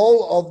the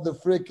whole of the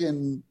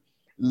freaking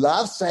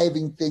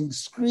life-saving thing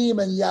scream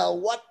and yell,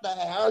 "What the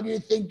hell do you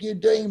think you're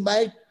doing,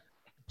 mate?"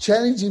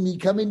 Challenging me,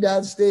 coming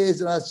downstairs.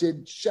 And I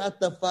said, "Shut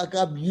the fuck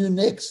up, you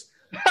next."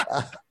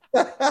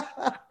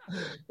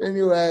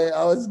 Anyway,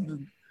 I was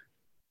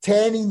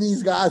tanning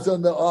these guys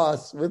on the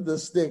arse with the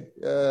stick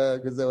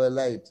because they were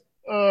late.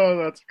 Oh,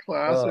 that's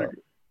classic.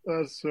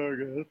 That's so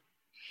good.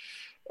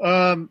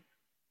 I'm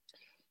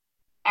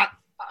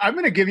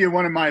going to give you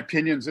one of my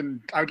opinions,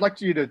 and I'd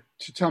like you to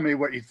tell me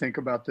what you think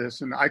about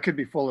this, and I could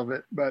be full of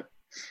it. But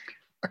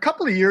a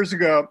couple of years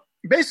ago,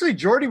 basically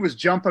Geordie was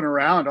jumping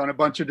around on a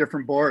bunch of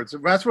different boards.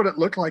 That's what it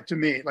looked like to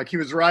me. Like he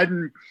was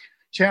riding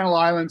Channel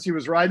Islands, he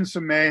was riding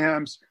some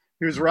Mayhems,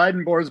 he was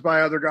riding boards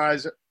by other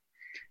guys,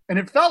 and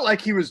it felt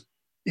like he was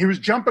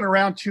jumping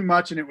around too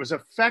much, and it was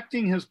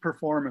affecting his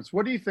performance.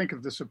 What do you think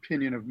of this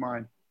opinion of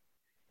mine?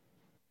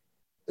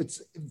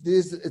 It's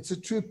a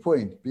true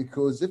point,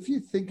 because if you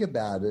think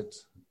about it,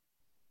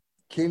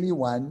 Kelly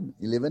won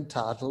 11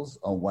 titles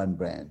on one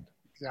brand.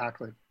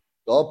 Exactly.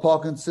 Doyle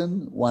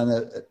Parkinson won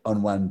it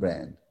on one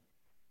brand.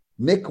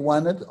 Mick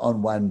won it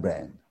on one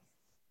brand.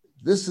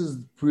 This is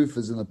proof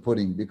is in the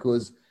pudding,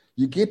 because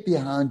you get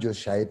behind your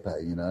shaper,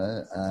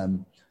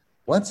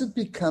 once it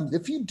becomes,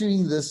 if you're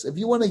doing this, if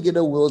you want to get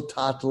a world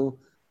title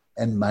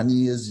and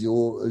money is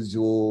your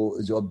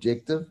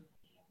objective,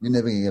 you're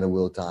never going to get a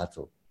world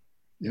title.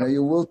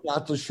 Your world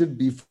title should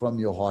be from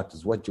your heart,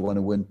 is what you want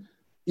to win,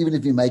 even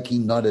if you're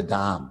making not a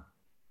dime.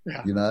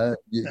 Yeah.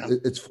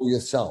 It's for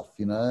yourself,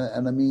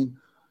 and I mean,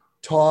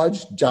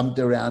 Taj jumped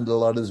around a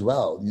lot as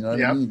well,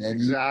 what I mean? And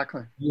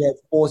exactly. He had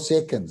 4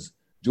 seconds.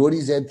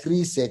 Geordie's had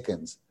 3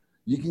 seconds.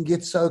 You can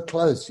get so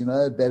close,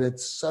 but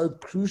it's so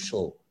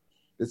crucial.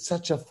 It's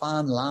such a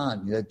fine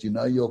line that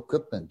your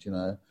equipment,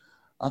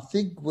 I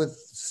think with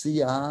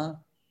CR,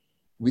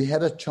 we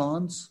had a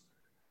chance,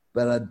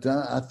 but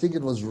I think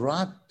it was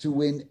right to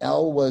when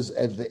Al was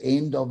at the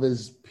end of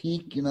his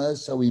peak,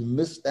 so we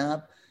missed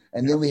out.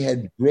 And then we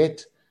had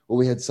Brett, or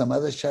we had some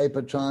other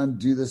shaper try and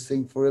do this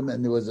thing for him,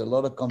 and there was a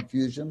lot of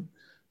confusion.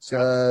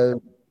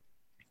 So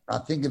I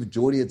think if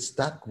Geordie had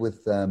stuck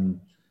with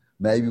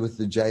maybe with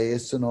the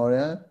JS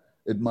scenario,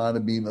 it might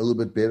have been a little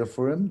bit better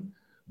for him.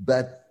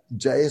 But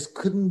JS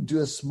couldn't do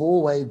a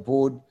small wave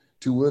board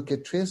to work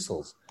at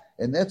trestles.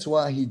 And that's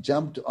why he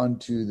jumped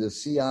onto the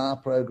CR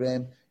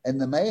program and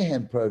the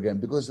Mayhem program,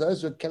 because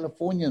those were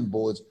Californian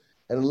boards,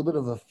 had a little bit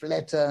of a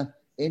flatter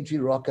entry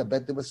rocker,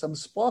 but there was some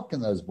spark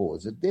in those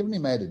boards. It definitely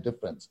made a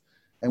difference.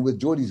 And with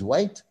Geordie's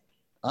weight,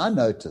 I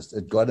noticed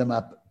it got him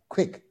up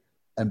quick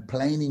and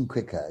planing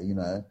quicker,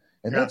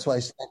 And that's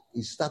why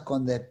he stuck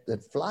on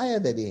that flyer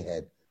that he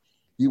had.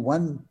 He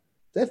won.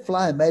 That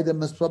flyer made him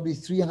probably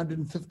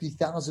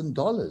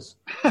 $350,000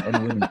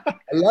 on winning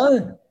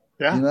alone.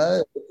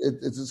 Yeah.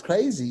 It's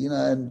crazy,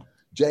 and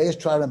JS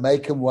trying to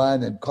make him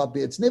one and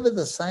copy. It's never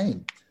the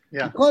same.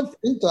 Yeah. You can't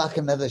think like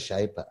another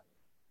shaper.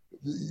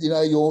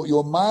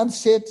 Your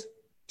mindset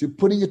to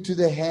putting it to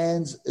their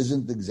hands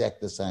isn't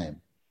exact the same.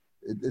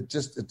 It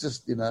just.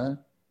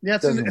 Yeah,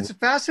 it's a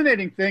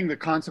fascinating thing, the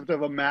concept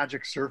of a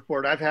magic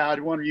surfboard. I've had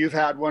one, you've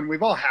had one,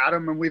 we've all had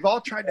them, and we've all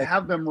tried to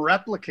have them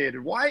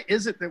replicated. Why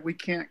is it that we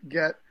can't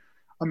get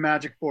a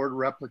magic board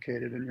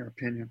replicated, in your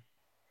opinion?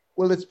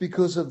 Well, it's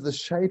because of the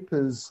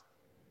shapers,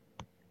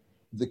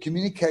 the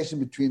communication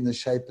between the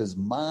shaper's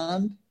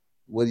mind,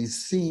 what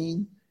he's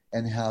seeing,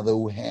 and how the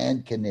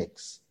hand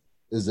connects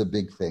is a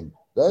big thing.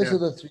 Those are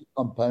the three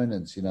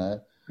components,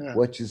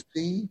 what you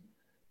see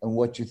and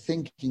what you're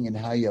thinking and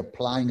how you're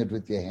applying it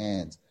with your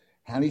hands.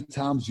 How many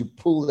times you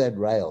pull that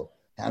rail,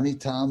 how many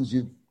times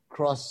you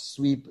cross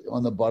sweep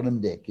on the bottom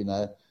deck,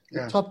 The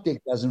top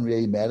deck doesn't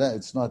really matter.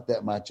 It's not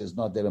that much. It's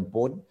not that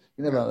important.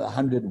 You have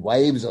 100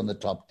 waves on the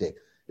top deck.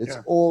 It's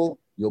all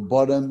your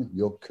bottom,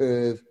 your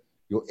curve,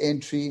 your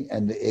entry,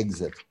 and the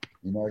exit.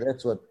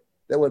 That's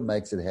what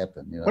makes it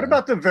happen. What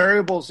about the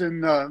variables in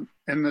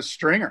the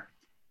stringer?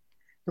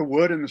 The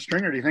wood and the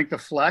stringer. Do you think the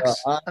flex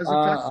has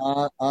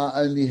effect? I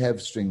only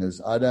have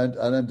stringers. I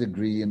don't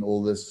agree in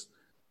all this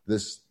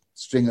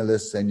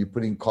stringerless and you're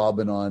putting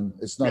carbon on.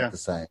 It's not the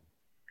same.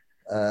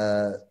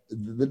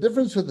 The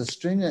difference with the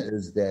stringer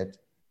is that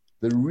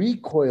the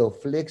recoil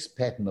flex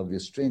pattern of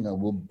your stringer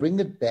will bring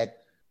it back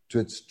to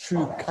its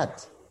true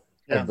cut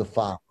of the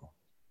file.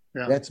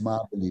 Yeah. That's my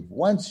belief.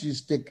 Once you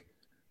stick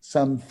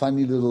some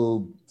funny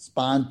little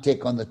spine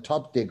tech on the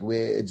top deck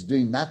where it's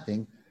doing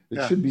nothing,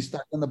 it should be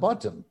stuck on the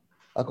bottom.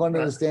 I can't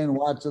understand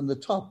why it's on the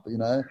top,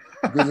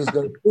 because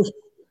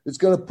it's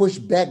got to push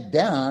back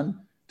down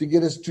to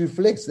get us true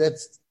flex. That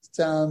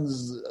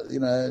sounds,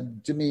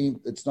 to me,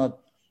 it's not.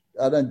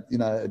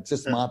 It's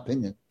just my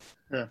opinion.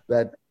 Yeah.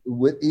 But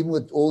even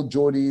with all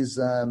Geordie's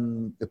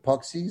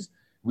epoxies,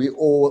 we're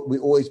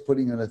always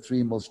putting in a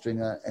 3mm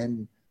stringer.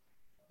 And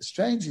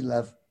strangely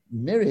enough,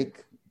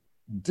 Merrick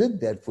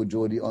did that for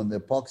Geordie on the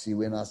epoxy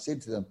when I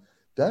said to them,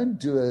 don't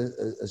do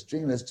a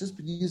stringless, just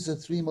use a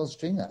 3mm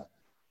stringer.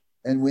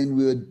 And when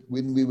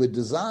we were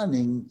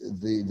designing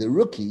the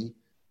rookie,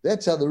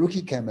 that's how the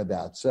rookie came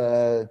about.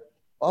 So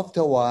after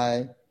a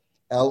while,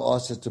 Al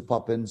asked us to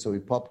pop in, so we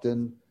popped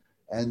in.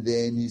 And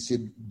then he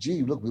said,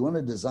 gee, look, we want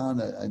to design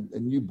a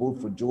new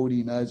board for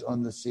Geordie knows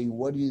on the scene.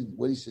 What do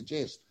you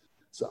suggest?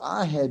 So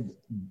I had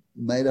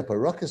made up a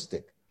rocker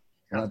stick.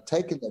 And I'd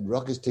taken that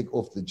rocker stick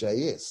off the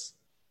JS.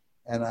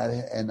 And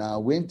I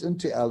went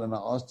into Al and I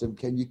asked him,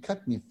 can you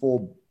cut me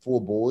four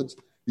boards?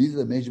 These are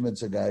the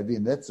measurements I gave you,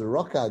 and that's the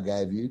rocker I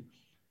gave you.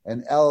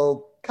 And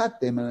Al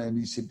cut them, and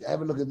he said,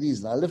 have a look at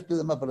these. And I lifted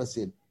them up and I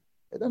said,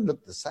 they don't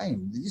look the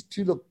same. These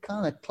two look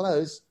kind of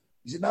close.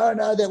 He said,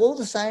 no, they're all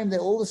the same. They're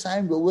all the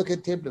same. We'll work a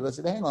template. I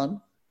said, hang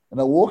on.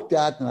 And I walked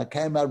out and I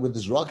came out with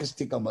this rocker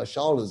stick on my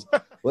shoulders.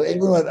 Well,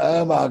 everyone,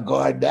 oh my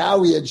God, now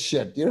we had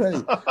shit,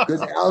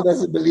 because Al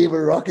doesn't believe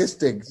in rocker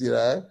sticks,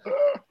 And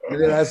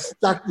then I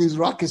stuck these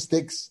rocker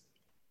sticks,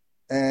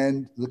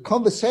 and the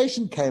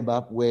conversation came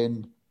up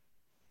when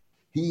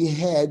he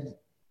had,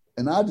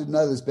 and I didn't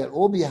know this, but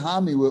all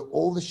behind me were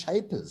all the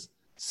shapers,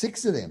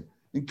 6 of them,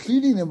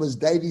 including them was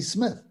Davey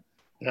Smith.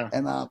 Yeah.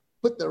 And I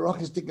put the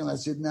rocker stick and I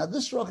said, now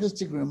this rocker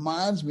stick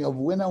reminds me of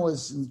when I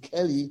was in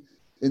Kelly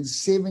in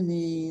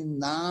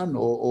 79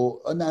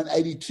 or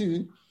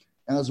 82,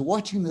 and I was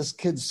watching this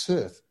kid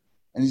surf,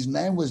 and his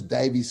name was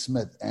Davey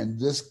Smith, and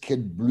this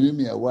kid blew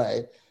me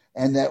away,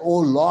 and they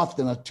all laughed,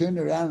 and I turned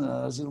around and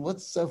I said,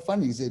 what's so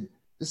funny? He said,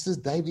 this is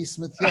Davey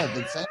Smith here,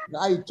 the same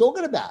guy you're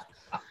talking about.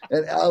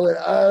 And I went,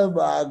 oh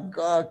my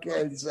God.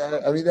 And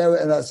so,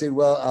 and I said,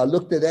 well, I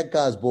looked at that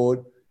guy's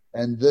board,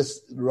 and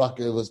this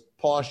rocker was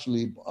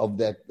partially of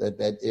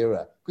that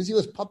era, because he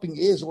was popping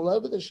ears all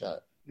over the show.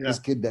 Yeah. This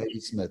kid, Davey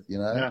Smith,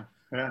 Yeah.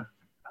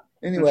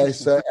 Anyway,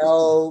 so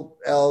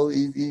Al,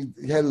 he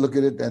had a look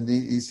at it, and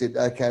he said,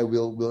 okay,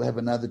 we'll have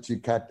another 2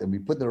 cut. And we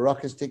put the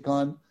rocker stick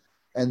on,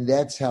 and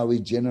that's how we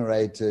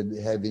generated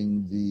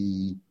having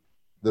the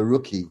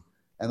rookie.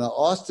 And I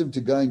asked him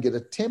to go and get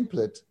a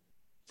template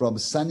from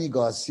Sonny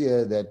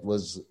Garcia that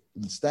was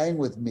staying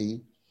with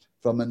me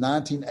from a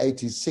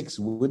 1986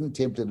 wooden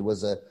template. It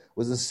was a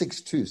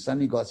 6'2",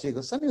 Sonny Garcia.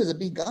 Because Sonny was a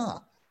big guy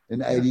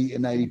in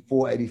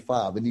 84,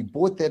 85. And he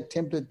bought that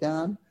template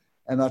down,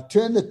 and I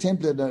turned the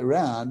template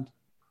around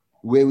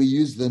where we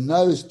used the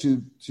nose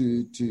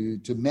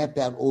to map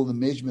out all the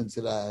measurements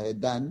that I had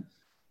done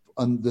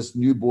on this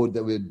new board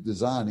that we're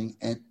designing,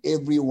 and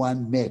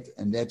everyone met.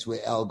 And that's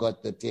where Al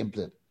got the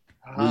template.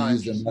 We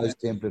used the nose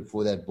template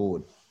for that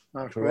board.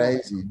 Oh,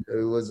 crazy.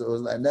 It was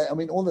and that,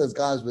 all those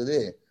guys were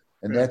there,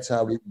 and that's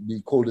how we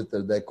called it.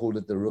 They called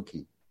it the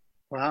rookie.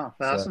 Wow,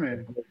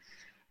 fascinating. So,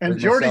 and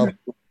Geordie,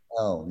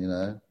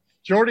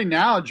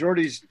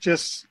 Geordie's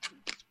just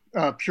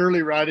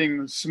purely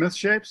riding Smith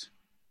shapes.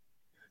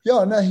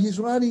 Yeah, no, he's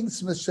riding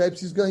Smith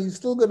shapes. He's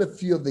still got a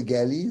few of the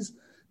galleys,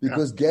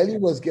 because galley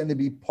was going to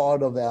be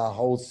part of our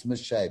whole Smith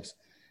shapes.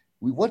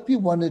 What we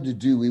wanted to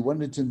do, we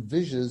wanted to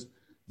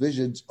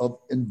visions of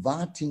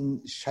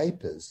inviting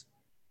shapers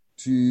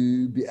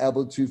to be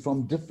able to,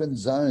 from different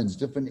zones,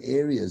 different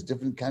areas,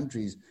 different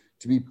countries,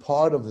 to be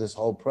part of this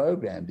whole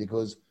program.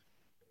 Because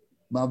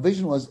my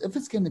vision was, if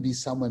it's going to be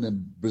someone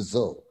in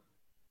Brazil,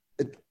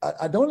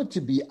 I don't want it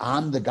to be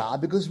I'm the guy,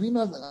 because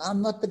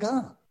I'm not the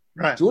guy.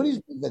 Right.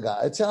 Geordie's the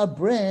guy. It's our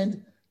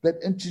brand, but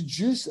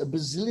introduce a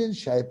Brazilian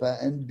shaper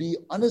and be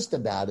honest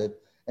about it,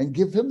 and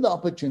give him the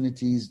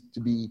opportunities to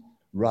be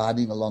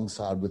riding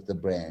alongside with the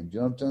brand. You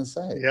know what I'm trying to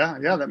say? Yeah,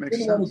 that makes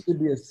We sense. want it to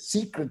be a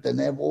secret and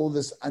have all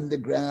this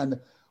underground.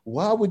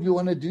 Why would you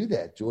want to do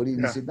that, Geordie?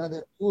 And he said, no,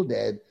 that's cool,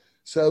 Dad.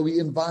 So we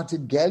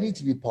invited Gally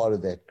to be part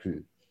of that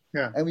crew.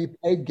 Yeah. And we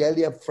paid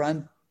Gally up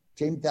front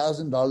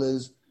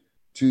 $10,000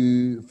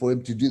 for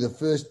him to do the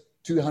first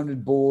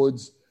 200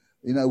 boards,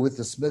 with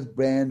the Smith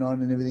brand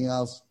on and everything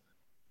else.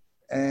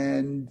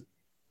 And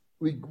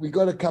we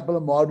got a couple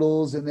of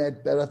models and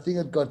that, but I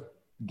think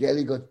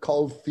Gally got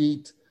cold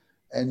feet,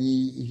 and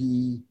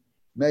he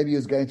maybe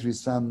was going through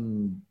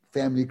some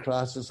family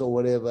crisis or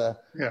whatever.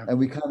 Yeah. And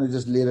we kind of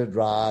just let it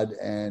ride.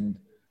 And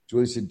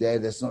George said,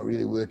 Dad, that's not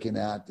really working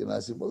out. I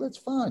said, well, that's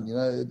fine.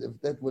 If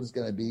that's what it's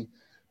going to be.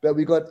 But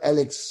we got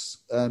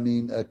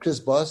Chris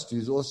Bost,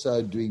 who's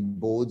also doing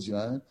boards,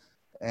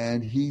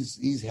 and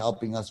he's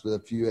helping us with a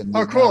few. And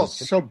oh, cool.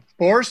 So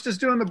Borst is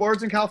doing the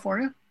boards in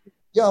California?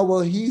 Yeah,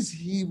 well,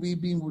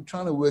 we've been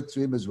trying to work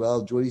through him as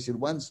well. Geordie said,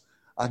 once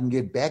I can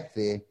get back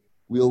there,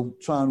 we'll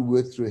try and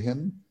work through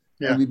him.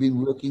 Yeah. And we've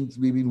been working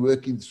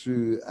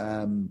through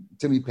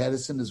Timmy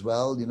Patterson as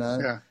well.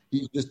 Yeah.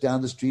 He's just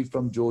down the street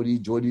from Geordie.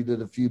 Geordie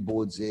did a few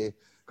boards there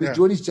because Yeah.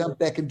 Geordie's jumped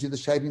back into the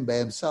Shaping Bay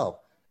himself,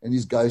 and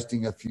he's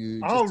ghosting a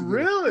few. Oh,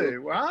 really?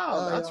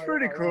 Wow, that's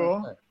pretty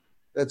cool. Yeah.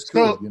 That's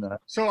cool.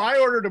 So I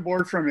ordered a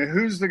board from you.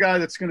 Who's the guy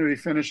that's going to be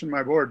finishing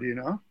my board? Do you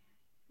know?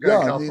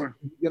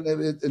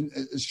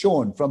 It's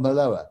Sean from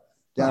Maloa,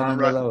 down in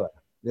Maloa.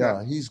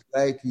 Yeah, he's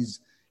great. He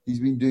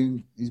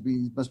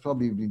must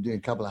probably been doing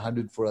a couple of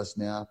hundred for us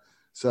now.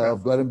 So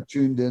I've got him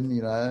tuned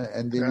in,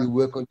 and then we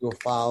work on your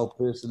file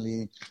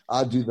personally.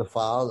 I do the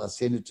file, I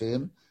send it to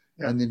him,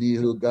 and then he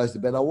goes to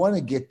bed. I want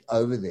to get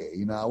over there,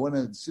 I want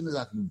to, as soon as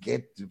I can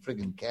get to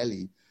freaking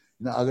Cali,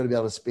 I've got to be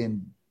able to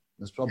spend,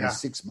 there's probably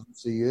 6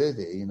 months a year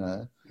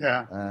there,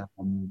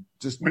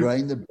 just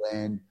growing the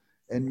brand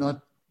and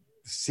not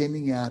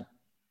sending out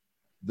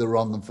the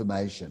wrong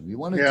information. We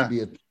want it to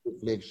be a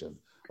reflection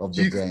of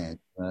the brand.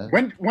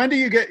 When do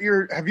you get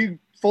have you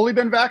fully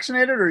been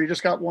vaccinated, or you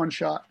just got one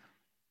shot?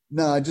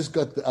 No, I just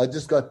got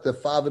the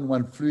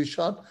 5-in-1 flu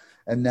shot,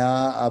 and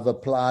now I've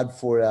applied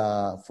for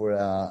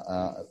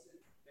the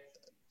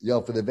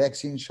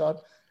vaccine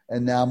shot,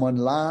 and now I'm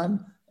online,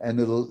 and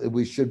they'll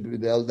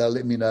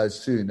let me know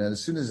soon. And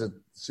as soon as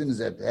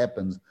that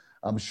happens,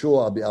 I'm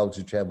sure I'll be able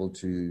to travel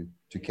to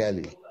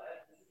Cali.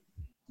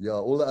 Yeah,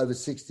 all the over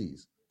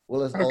 60s, all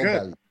those old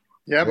bellies.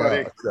 Yeah,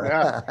 buddy.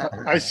 Yeah.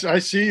 I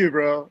see you,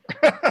 bro.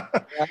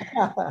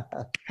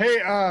 Hey,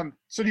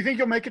 so do you think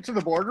you'll make it to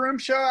the Boardroom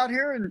show out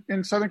here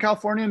in Southern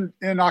California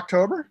in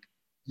October?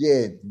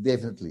 Yeah,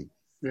 definitely.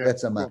 Yeah,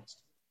 that's a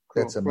must.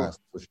 Cool. That's a must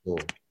for sure.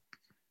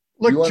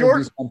 Look, you want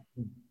George, to do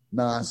something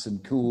nice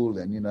and cool,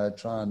 and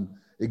try and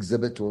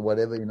exhibit or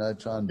whatever.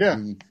 Try and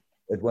be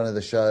at one of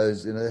the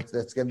shows.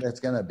 That's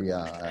gonna be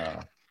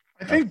our.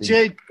 I think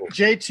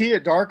JT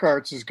at Dark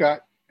Arts has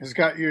got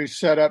you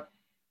set up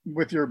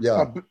with your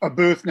a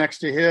booth next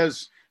to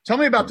his. Tell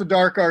me about the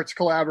Dark Arts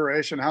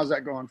collaboration. How's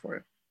that going for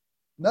you?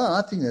 No,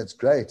 I think that's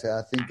great.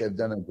 I think they've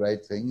done a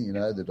great thing,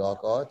 the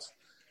Dark Arts.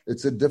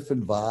 It's a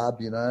different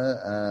vibe,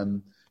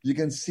 You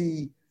can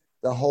see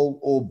the whole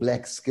all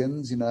black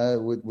skins,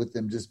 with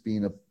them just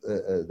being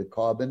the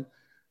carbon.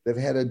 They've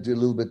had to do a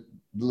little bit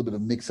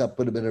of mix up,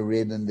 put a bit of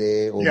red in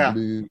there or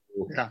blue.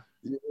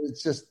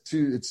 It's just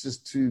too. It's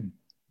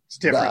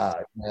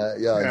different.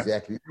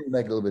 Exactly.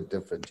 Make it a little bit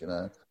different,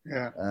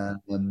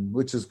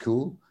 which is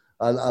cool.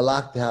 I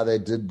liked how they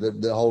did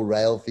the whole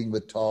rail thing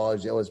with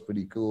Taj. That was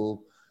pretty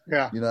cool.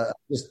 Yeah. I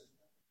just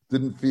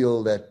didn't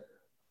feel that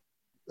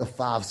a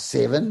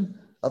 5'7".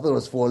 I thought it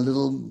was for a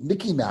little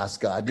Mickey Mouse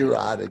guy to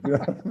ride it. You know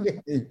what I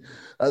mean?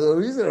 I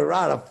thought, he's going to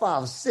ride a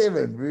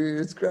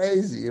 5'7". It's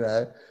crazy,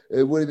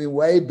 It would have been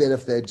way better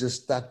if they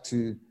just stuck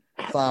to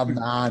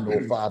 5'9" or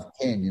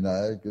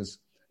 5'10", because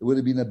it would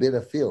have been a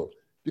better feel.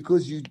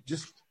 Because the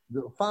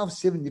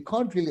 5'7", you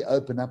can't really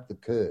open up the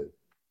curve.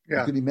 Yeah.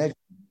 You could imagine,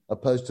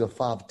 opposed to a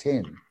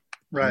 5'10".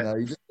 Right.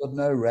 You just got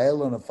no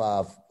rail on a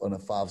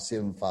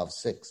 5'7",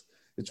 5'6".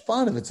 It's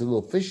fine if it's a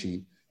little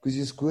fishy because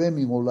you're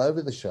squirming all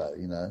over the show,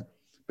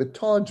 But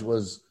Taj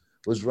was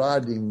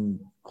riding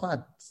quite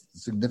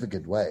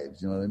significant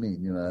waves, you know what I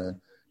mean?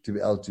 To be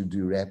able to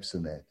do raps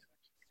and that.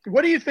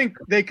 What do you think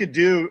they could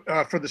do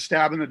for the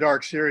Stab in the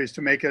Dark series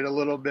to make it a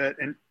little bit,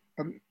 and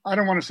I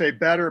don't want to say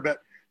better,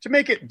 but to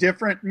make it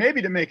different,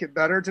 maybe to make it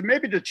better,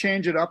 to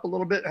change it up a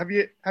little bit? Have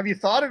you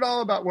thought at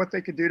all about what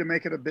they could do to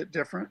make it a bit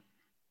different?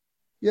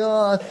 Yeah,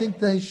 I think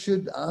they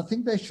should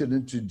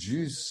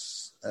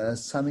introduce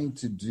something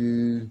to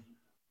do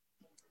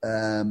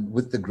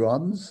with the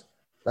Groms,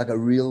 like a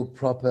real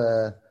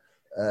proper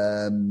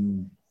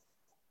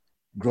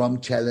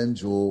Grom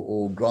challenge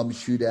or Grom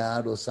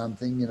shootout or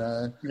something,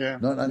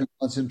 Not only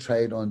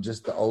concentrate on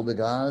just the older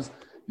guys,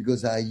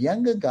 because our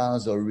younger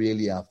guys are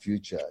really our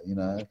future,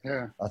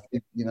 Yeah. I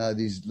think,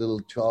 these little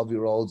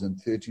 12-year-olds and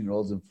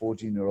 13-year-olds and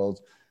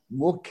 14-year-olds,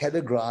 more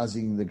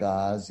categorizing the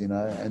guys,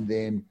 and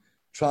then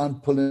try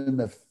and pull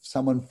in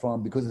someone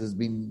from, because there's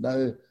been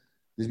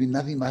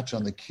nothing much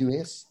on the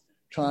QS,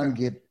 try and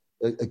get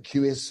a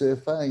QS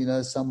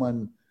surfer,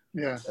 someone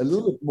Yeah. A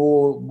little bit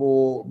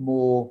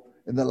more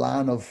in the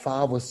line of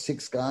 5 or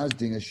 6 guys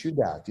doing a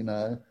shootout,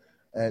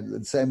 and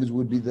the same as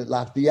would be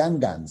like the Young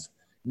Guns.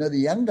 The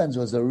Young Guns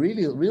was a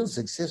real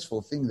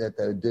successful thing that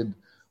they did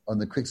on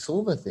the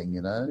Quicksilver thing,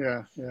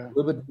 Yeah. A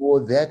little bit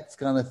more that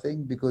kind of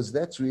thing, because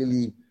that's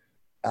really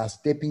our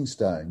stepping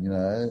stone,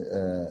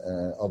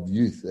 of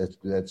youth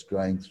that's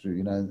growing through,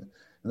 and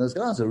those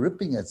guys are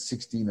ripping at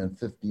 16 and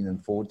 15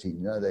 and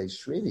 14, they're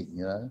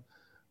shredding,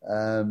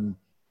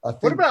 I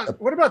think.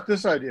 What about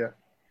this idea?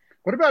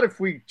 What about if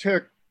we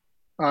took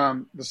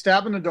the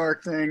Stab in the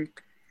Dark thing,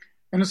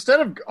 and instead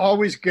of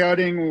always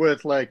going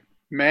with like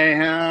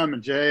Mayhem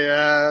and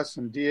JS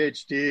and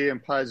DHD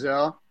and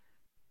Pizel,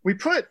 we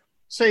put,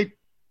 say,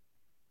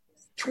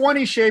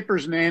 20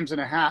 shapers' names in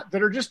a hat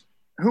that are just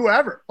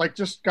whoever, like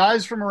just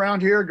guys from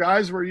around here,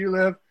 guys where you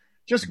live,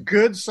 just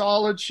good,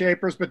 solid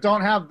shapers, but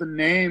don't have the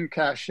name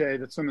cachet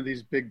that some of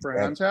these big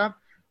brands have.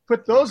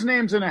 Put those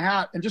names in a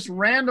hat and just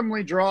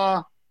randomly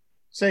draw,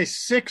 say,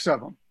 6 of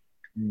them.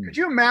 Could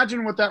you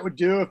imagine what that would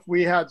do if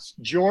we had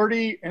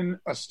Jordy and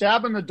a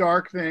Stab in the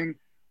Dark thing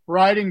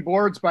riding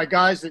boards by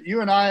guys that you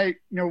and I,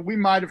 we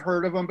might have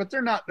heard of them, but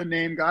they're not the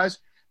name guys?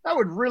 That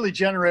would really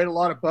generate a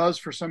lot of buzz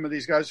for some of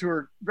these guys who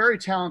are very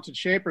talented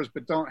shapers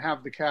but don't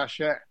have the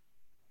cachet.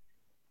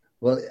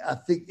 Well, I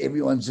think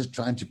everyone's just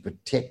trying to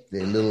protect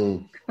their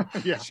little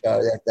Yeah.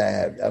 show that they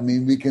have. I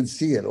mean, we can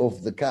see it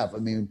off the cuff. I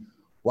mean,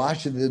 why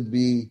should there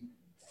be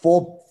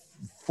four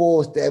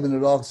Stab in the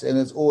Darks and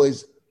it's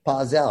always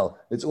Pizel,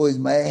 it's always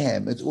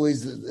Mayhem, it's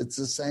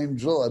the same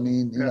drill? I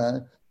mean,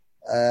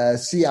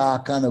 CR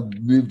kind of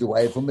moved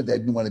away from it. They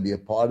didn't want to be a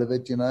part of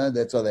it,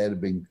 That's why they had to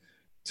bring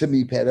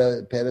Timmy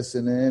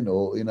Patterson in,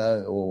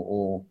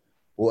 or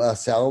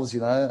ourselves,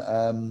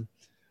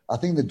 I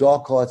think the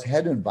Dark Arts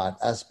had to invite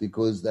us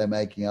because they're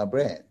making our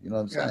brand. You know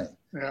what I'm saying?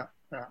 Yeah.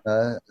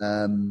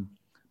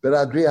 But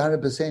I agree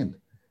 100%.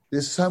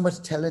 There's so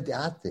much talent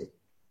out there.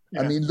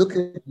 Yeah. I mean,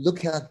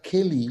 look how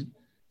Kelly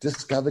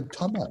discovered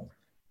Tomo.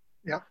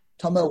 Yeah.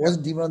 Tomo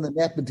wasn't even on the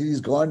map until he's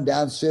gone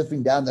down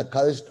surfing down the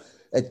coast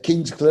at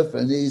Kingscliff,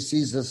 and he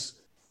sees this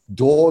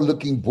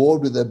door-looking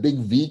board with a big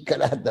V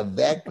cut out the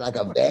back like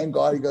a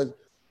Vanguard. He goes,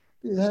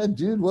 "Yeah,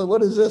 dude,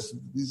 what is this?"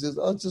 He says,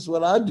 "Oh, it's just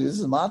what I do. This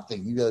is my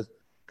thing." He goes,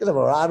 "Can I have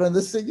a ride on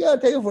this thing?" "Yeah,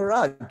 take it for a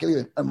ride." Kelly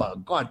goes, "Oh my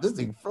God, this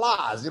thing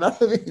flies." You know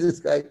what I mean? This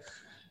guy,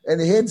 and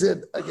he heads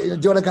it. "Okay,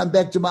 do you want to come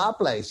back to my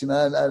place?" And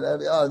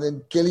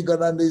then Kelly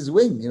got under his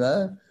wing.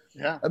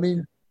 Yeah. I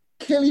mean,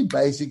 Kelly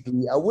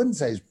basically, I wouldn't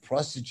say he's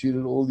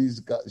prostituted all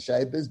these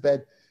shapers,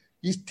 but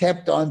he's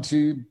tapped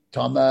onto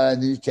Tomo,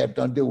 and he's tapped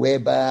onto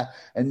Weber,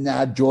 and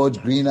now George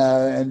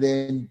Greeno, and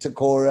then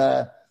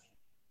Takora.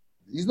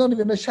 He's not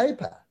even a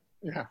shaper.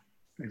 Yeah,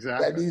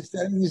 exactly. But he's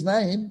saying his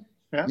name,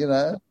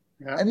 Yeah.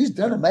 and he's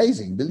done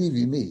amazing. Believe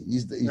you me,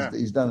 he's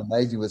done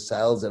amazing with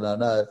sales, and I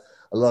know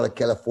a lot of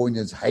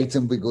Californians hate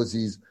him because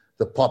he's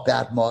the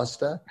pop-out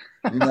master,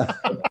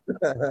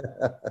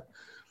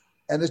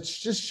 And it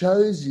just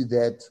shows you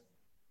that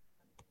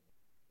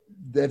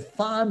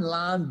fine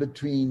line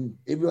between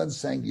everyone's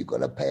saying you've got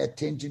to pay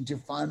attention to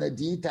finer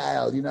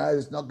detail,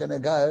 it's not going to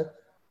go.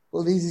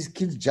 Well, there's these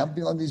kids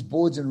jumping on these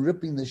boards and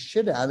ripping the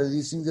shit out of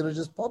these things that are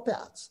just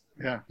pop-outs.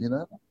 Yeah.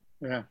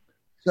 Yeah.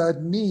 So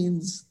it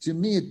means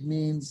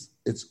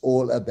it's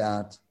all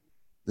about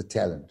the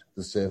talent,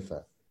 the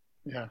surfer.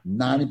 Yeah.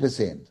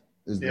 90%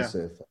 is the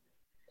surfer.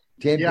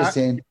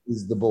 10%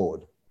 is the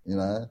board,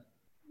 Yeah.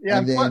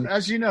 And then,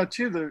 as you know,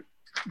 too,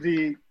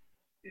 the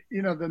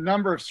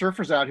number of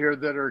surfers out here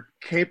that are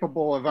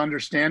capable of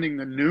understanding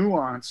the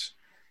nuance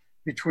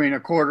between a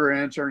 1/4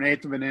 inch or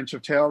 1/8 of an inch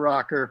of tail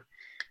rocker.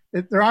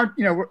 There aren't,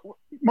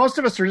 most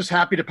of us are just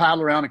happy to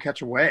paddle around and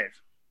catch a wave.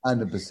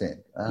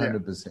 100%.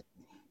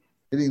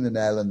 Hitting the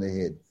nail on the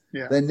head.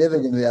 Yeah. They're never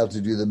going to be able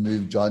to do the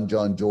move John,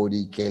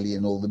 Geordie, Kelly,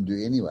 and all of them do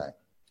anyway.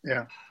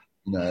 Yeah.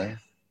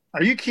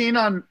 Are you keen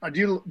on,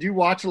 do you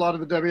watch a lot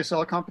of the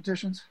WSL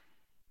competitions?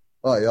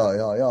 Oh, yeah,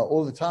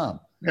 all the time.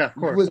 Yeah, of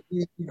course.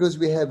 Because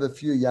we have a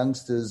few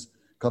youngsters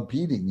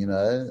competing, we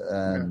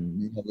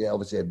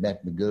obviously have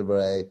Matt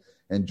McGillivray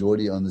and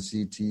Geordie on the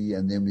CT,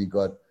 and then we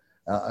got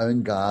our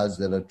own guys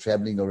that are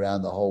traveling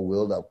around the whole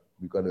world.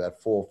 We've got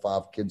about 4 or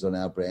 5 kids on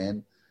our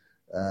brand.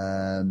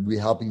 We're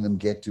helping them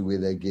get to where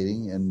they're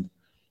getting, and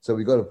so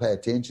we've got to pay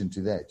attention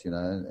to that,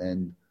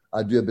 and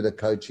I do a bit of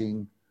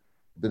coaching,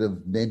 a bit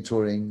of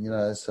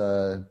mentoring,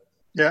 so.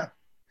 Yeah.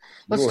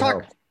 Let's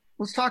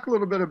talk a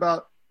little bit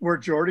about where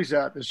Jordy's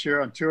at this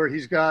year on tour.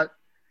 He's got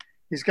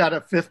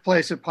a 5th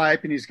place at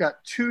Pipe, and he's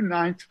got 2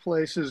 9th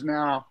places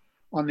now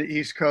on the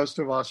east coast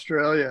of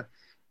Australia.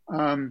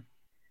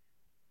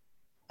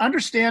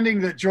 Understanding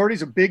that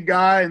Jordy's a big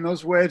guy, and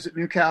those waves at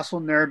Newcastle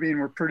and Narrabeen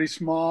were pretty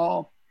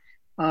small.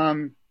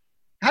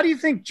 How do you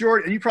think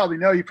Jordy, and you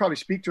probably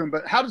speak to him,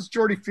 but how does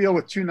Jordy feel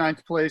with 2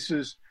 9th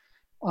places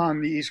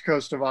on the east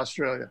coast of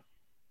Australia?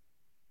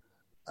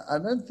 I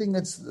don't think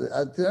it's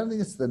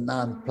the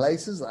 9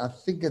 places. I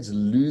think it's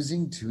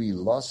losing to he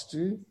lost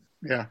to.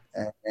 Yeah.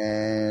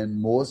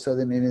 And more so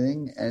than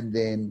anything. And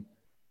then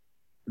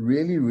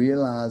really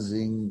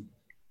realizing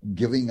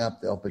giving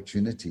up the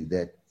opportunity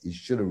that he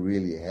should have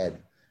really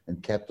had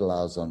and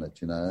capitalized on it,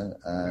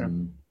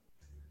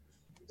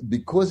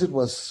 because it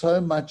was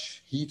so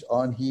much heat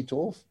on, heat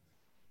off.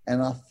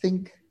 And I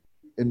think,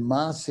 in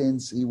my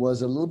sense, he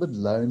was a little bit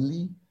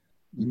lonely.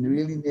 He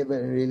really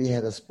never really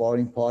had a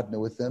sparring partner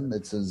with him.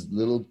 It's his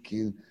little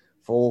kid,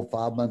 4 or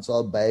 5 months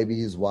old baby,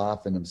 his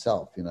wife, and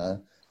himself,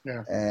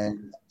 Yeah.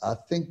 And I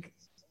think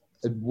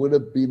it would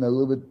have been a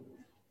little bit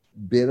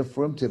better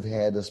for him to have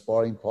had a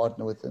sparring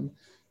partner with him,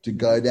 to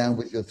go down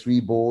with your 3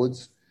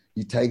 boards.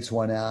 He takes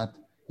one out.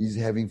 He's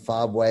having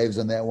 5 waves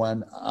on that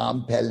one.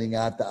 I'm paddling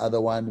out the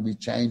other one. We're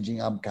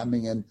changing. I'm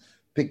coming in,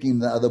 picking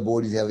the other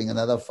board. He's having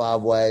another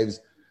 5 waves.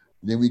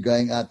 Then we're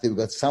going out there. We've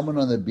got someone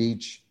on the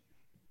beach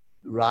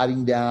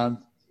riding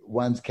down.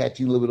 One's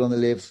catching a little bit on the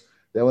lefts.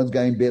 That one's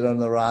going better on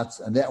the rights.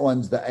 And that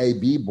one's the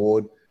AB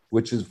board,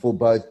 which is for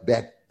both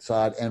back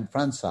side and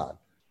front side.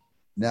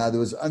 Now, there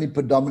was only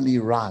predominantly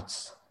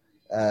rights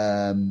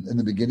in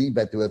the beginning,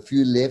 but there were a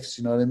few lefts,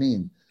 you know what I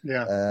mean?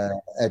 Yeah.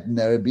 At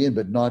Narrabeen,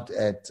 but not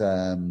at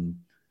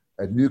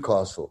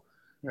Newcastle.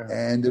 Yeah.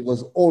 And it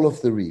was all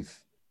off the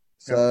reef.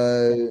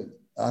 So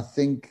I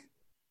think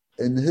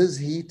in his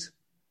heat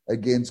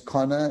against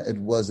Connor, it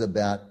was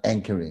about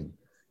anchoring.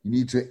 You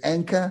need to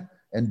anchor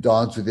and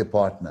dance with your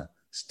partner.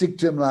 Stick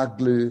to him like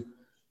glue,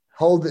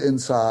 hold the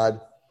inside,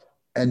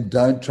 and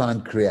don't try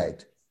and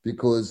create,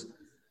 because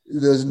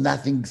there's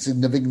nothing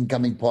significant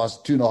coming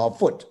past 2.5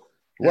 foot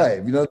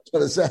wave. You know what I'm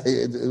trying to say?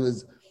 It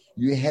was,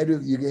 you had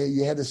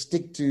to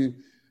stick to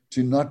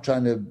not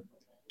trying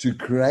to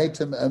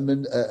create a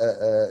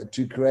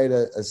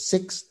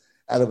 6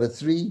 out of a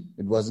 3.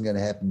 It wasn't going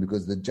to happen,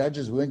 because the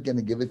judges weren't going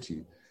to give it to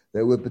you.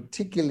 They were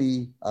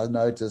particularly, I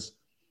noticed,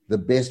 the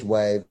best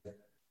wave.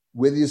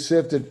 Whether you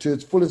surfed it to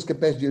its fullest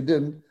capacity or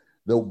didn't,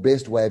 the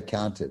best wave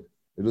counted.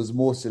 It was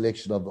more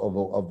selection of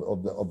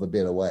a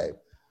better wave.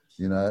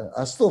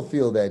 I still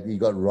feel that he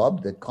got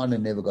robbed, that Connor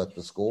never got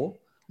the score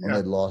on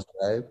that last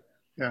wave.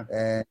 Yeah.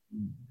 And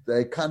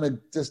they kind of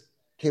just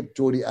kept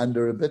Geordie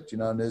under a bit,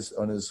 on his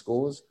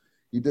scores.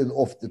 He did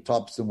off the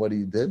tops and what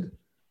he did.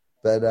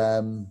 But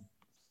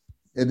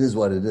it is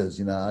what it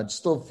is. I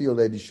still feel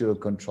that he should have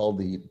controlled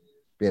the heat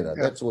better.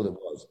 Yeah. That's all it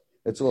was.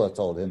 That's all I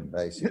told him,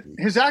 basically.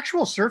 His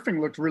actual surfing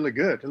looked really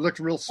good. It looked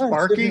real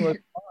sparky.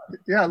 It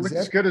looked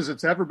as good as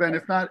it's ever been,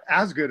 if not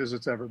as good as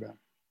it's ever been.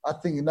 I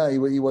think,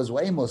 he was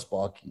way more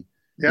sparky.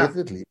 Yeah.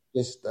 Definitely.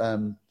 Just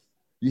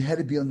you had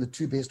to be on the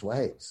 2 best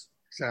waves.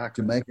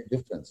 Exactly. To make a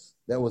difference.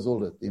 That was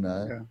all it,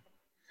 Yeah.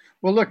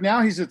 Well, look,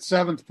 now he's at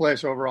 7th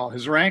place overall.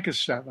 His rank is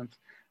 7th.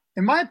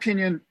 In my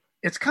opinion,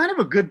 it's kind of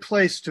a good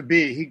place to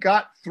be. He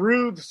got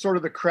through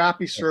the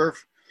crappy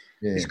surf.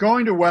 Yeah. He's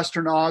going to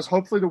Western Oz.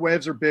 Hopefully the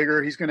waves are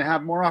bigger. He's going to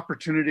have more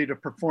opportunity to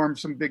perform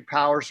some big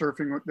power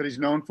surfing that he's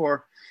known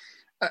for,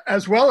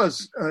 as well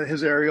as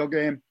his aerial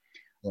game.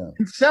 Yeah.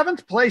 In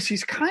 7th place,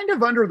 he's kind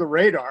of under the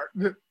radar.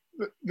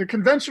 The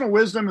conventional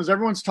wisdom is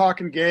everyone's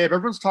talking Gabe,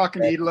 everyone's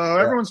talking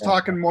Edelo, everyone's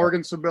talking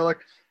Morgan Sibilic.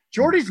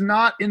 Jordy's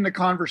not in the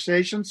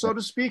conversation, so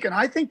to speak, and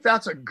I think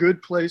that's a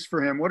good place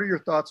for him. What are your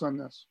thoughts on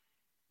this?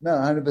 No,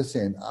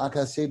 100%. Like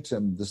I said to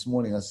him this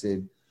morning, I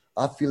said,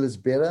 I feel it's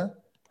better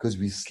because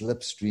we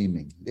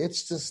slipstreaming.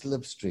 Let's just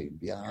slipstream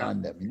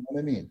behind them. You know what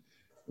I mean?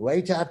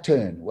 Wait our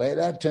turn,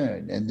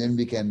 and then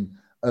we can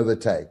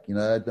overtake.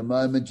 At the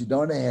moment, you don't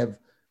want to have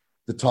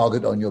the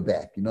target on your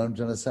back. You know what I'm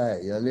trying to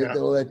say? Let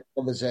all that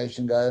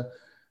conversation go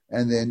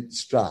and then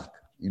strike.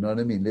 You know what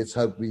I mean? Let's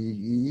hope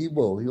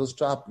he'll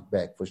strike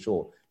back for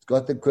sure. He's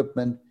got the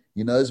equipment.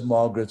 He knows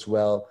Margaret's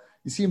well.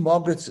 You see,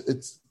 Margaret's,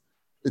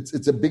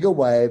 it's a bigger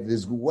wave.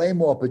 There's way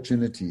more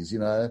opportunities, You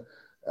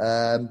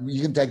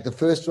can take the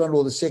first one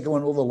or the second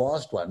one or the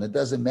last one. It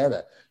doesn't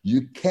matter.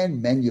 You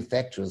can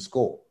manufacture a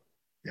score.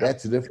 Yeah.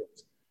 That's the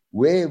difference.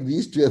 Where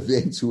these 2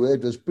 events were,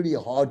 it was pretty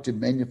hard to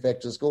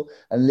manufacture a score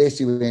unless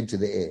you went to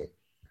the air.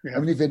 Yeah. I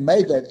mean, if it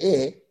made that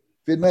air,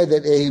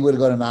 he would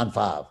have got a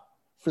 9.5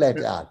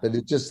 flat out. But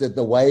it's just that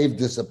the wave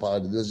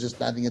disappeared. There was just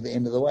nothing at the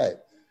end of the wave.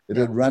 It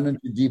had run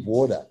into deep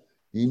water.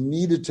 He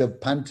needed to have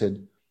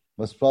punted,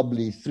 was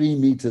probably 3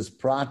 meters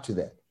prior to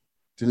that,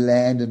 to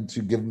land and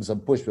to give him some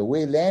push. But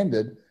where he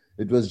landed,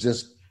 it was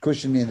just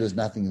cushioning and there's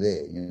nothing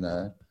there,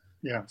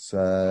 Yeah.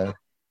 So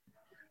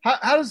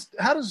how does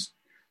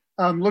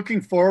looking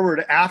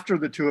forward after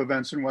the 2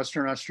 events in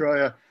Western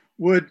Australia,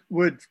 would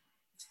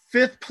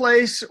 5th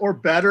place or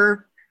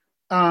better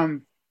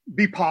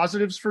be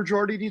positives for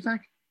Geordie, do you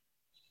think?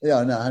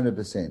 Yeah, no,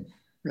 100%.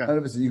 Yeah.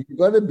 100%. You've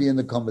got to be in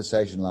the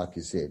conversation, like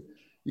you said.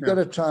 You've got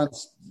to try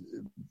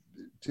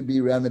to be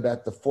around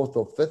about the 4th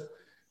or 5th,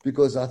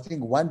 because I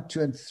think 1,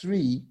 2, and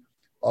 3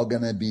 are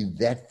going to be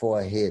that far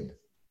ahead.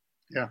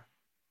 Yeah.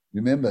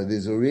 Remember,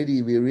 we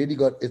already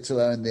got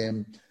Italo and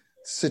them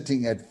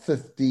sitting at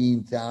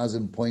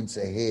 15,000 points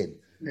ahead.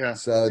 Yeah.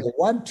 So the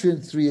 1, 2,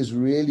 and 3 is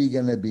really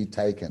going to be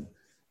taken.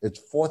 It's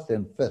 4th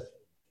and 5th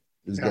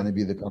is going to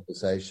be the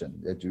conversation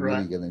that you're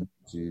really going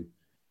to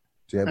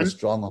have a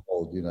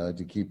stronghold,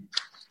 to keep.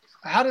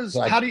 How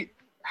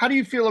do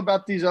you feel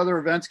about these other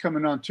events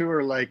coming on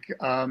tour, like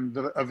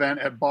the event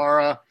at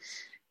Barra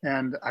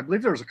and I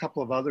believe there was a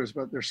couple of others,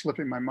 but they're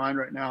slipping my mind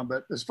right now.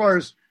 But as far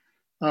as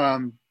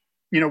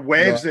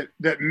waves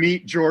that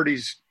meet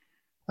Geordie's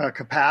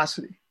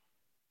capacity.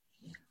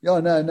 Yeah,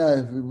 no,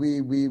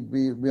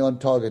 we're on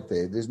target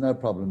there. There's no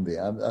problem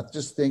there. I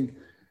just think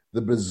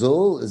the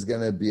Brazil is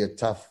going to be a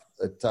tough,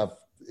 the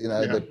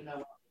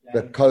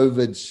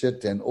COVID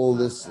shit and all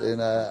this,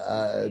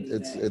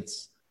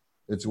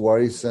 it's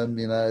worrisome,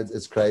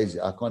 it's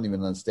crazy. I can't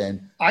even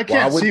understand. I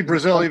can't see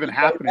Brazil even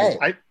happening.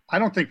 I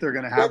don't think they're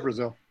going to have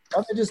Brazil.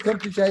 Why don't they just come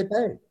to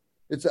JPay?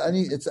 It's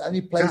the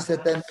only place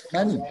that they make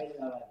money.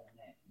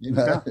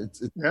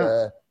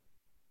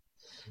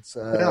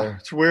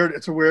 It's weird.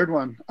 It's a weird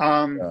one.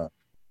 And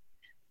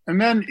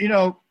then,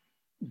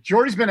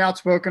 Geordie's been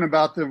outspoken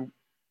about the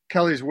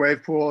Kelly's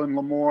wave pool in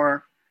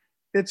Lemoore.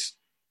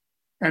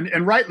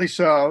 And rightly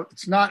so.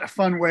 It's not a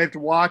fun wave to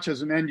watch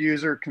as an end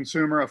user,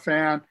 consumer, a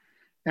fan.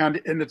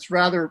 And it's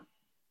rather,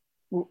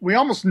 we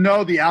almost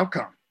know the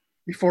outcome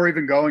before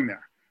even going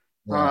there.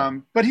 Yeah.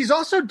 But he's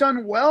also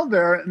done well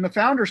there in the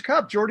Founders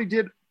Cup. Geordie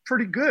did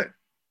pretty good.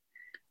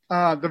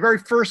 The very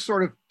first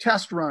sort of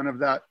test run of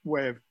that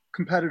wave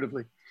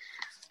competitively.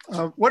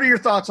 What are your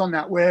thoughts on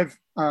that wave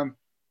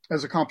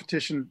as a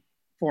competition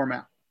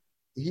format?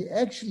 He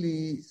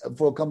actually,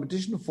 for a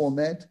competition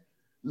format,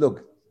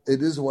 look,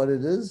 it is what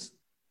it is.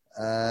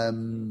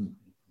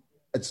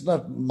 It's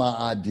not my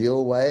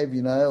ideal wave,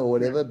 or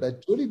whatever,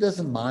 but Geordie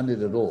doesn't mind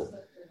it at all.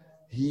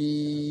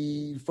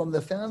 From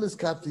the Founders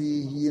Cup,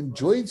 he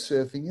enjoyed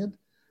surfing it,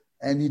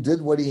 and he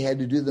did what he had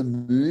to do, the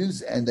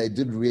moves, and they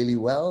did really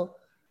well.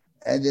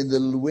 And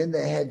then when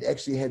they had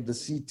the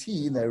CT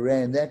and they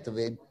ran that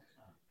event,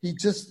 he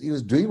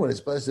was doing what he's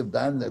supposed to have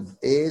done, the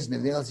airs and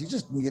everything else. He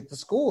just didn't get the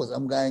scores.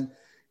 I'm going,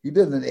 he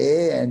did an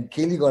air and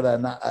Kelly got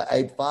an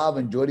 8.5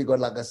 and Geordie got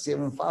like a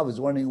 7.5. I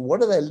was wondering,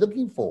 what are they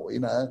looking for?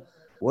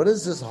 What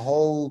is this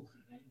whole,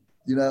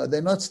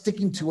 they're not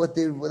sticking to what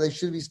they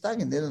should be stuck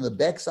in. Then on the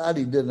backside,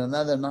 he did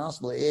another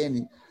nice little air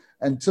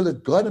until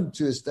it got him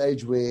to a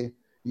stage where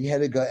he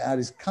had to go out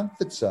his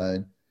comfort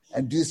zone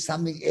and do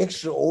something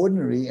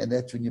extraordinary, and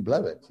that's when you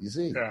blow it, you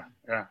see.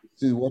 Yeah.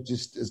 To what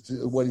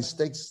he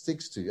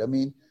sticks to. I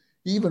mean,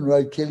 he even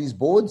rode Kelly's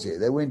boards here.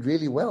 They went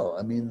really well.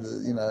 I mean,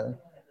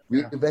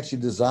 we've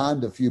actually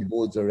designed a few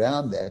boards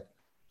around that,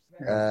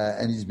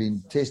 and he's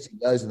been testing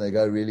those, and they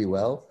go really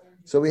well.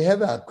 So we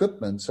have our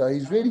equipment. So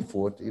he's ready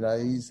for it.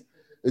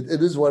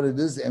 It is what it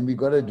is, and we've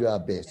got to do our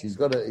best. He's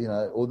got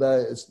to,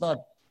 although it's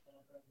not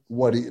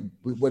what he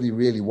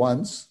really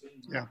wants,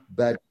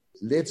 but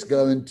let's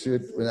go into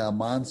it with our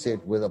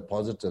mindset with a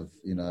positive,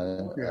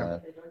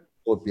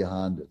 thought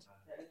behind it.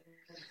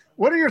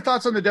 What are your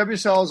thoughts on the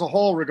WSL as a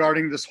whole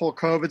regarding this whole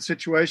COVID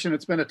situation?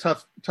 It's been a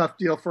tough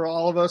deal for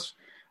all of us.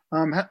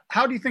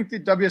 How do you think the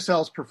WSL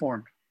has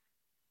performed?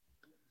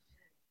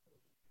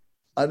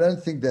 I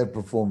don't think they've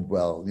performed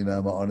well,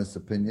 my honest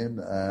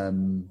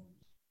opinion.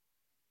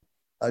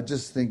 I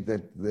just think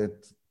that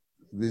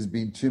there's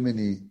been too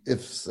many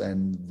ifs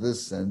and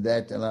this and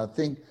that, and I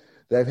think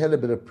they've had a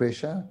bit of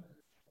pressure,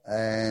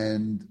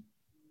 and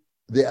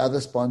their other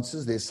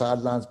sponsors, their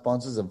sideline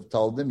sponsors have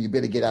told them, you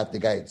better get out the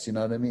gates, you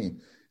know what I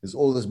mean? There's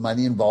all this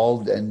money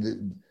involved,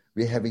 and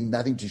we're having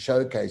nothing to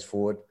showcase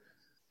for it.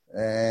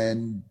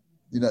 And,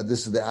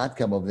 this is the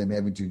outcome of them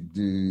having to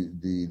do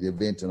the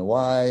event in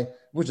Hawaii,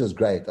 which was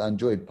great. I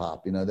enjoyed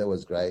PARP, that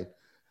was great.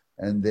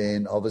 And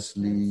then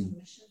obviously,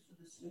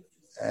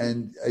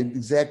 and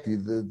exactly,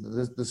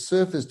 the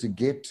surfers to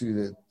get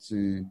to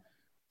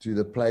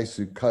the place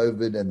through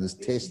COVID and this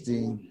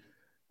testing,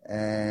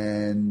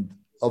 and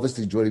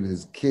obviously Geordie with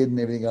his kid and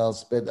everything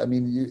else. But I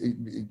mean,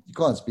 you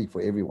can't speak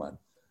for everyone,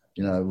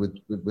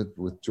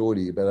 with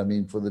Geordie. But I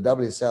mean, for the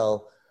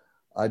WSL,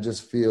 I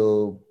just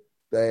feel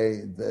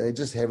they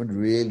just haven't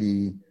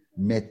really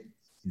met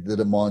the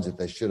demands that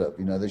they should have.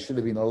 They should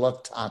have been a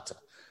lot tighter.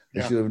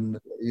 They should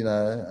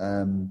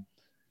have,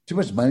 too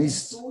much money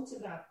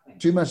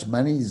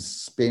is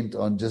spent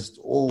on just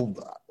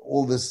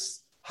all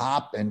this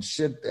harp and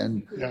shit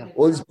and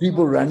all these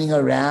people running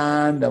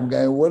around. I'm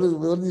going, what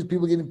are these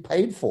people getting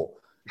paid for?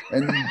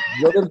 And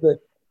what have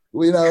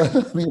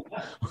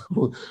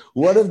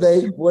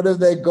they, what have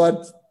they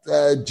got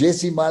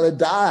Jesse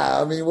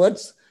Maladaya? I mean,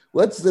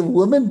 what's the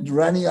women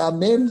running our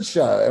men's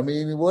show? I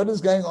mean, what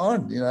is going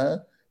on?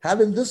 How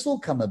did this all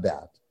come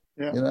about?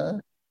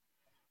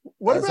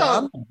 What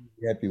about? I'm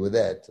happy with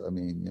that. I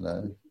mean,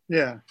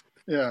 Yeah.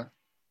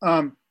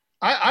 I'm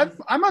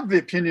of the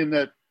opinion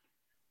that,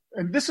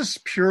 and this is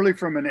purely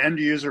from an end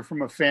user,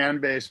 from a fan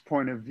base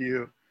point of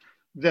view,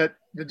 that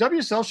the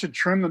WSL should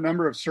trim the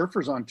number of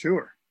surfers on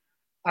tour.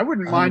 I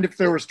wouldn't mind if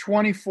there was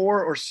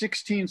 24 or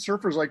 16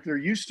 surfers like there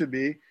used to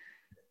be,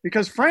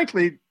 because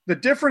frankly, the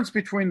difference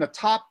between the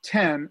top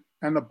 10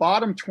 and the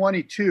bottom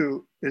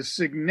 22 is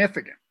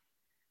significant.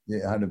 Yeah,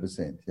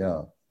 100%.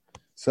 Yeah.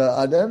 So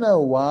I don't know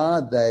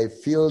why they're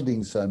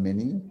fielding so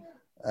many.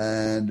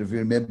 And if you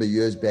remember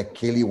years back,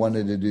 Kelly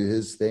wanted to do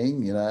his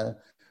thing,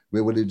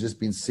 where would have just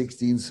been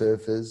 16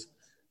 surfers.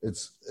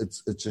 It's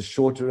a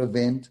shorter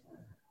event.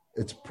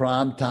 It's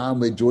prime time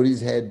where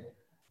Geordie's had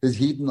his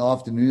heat in the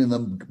afternoon. In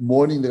the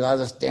morning, the guys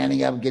are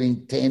standing up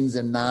getting 10s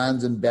and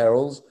 9s and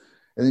barrels.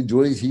 And then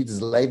Geordie's heat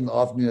is late in the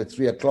afternoon at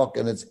 3 o'clock,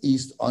 and it's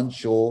east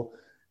onshore,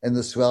 and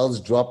the swells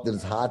drop, and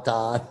it's high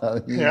tide. I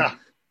mean, Yeah.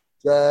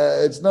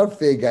 it's not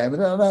fair game.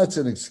 And I know it's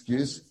an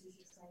excuse,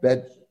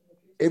 but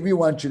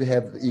everyone should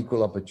have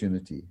equal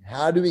opportunity.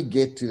 How do we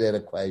get to that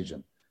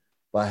equation?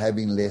 By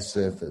having less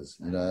surfers,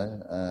 you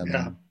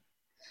know?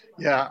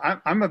 Yeah,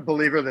 I'm a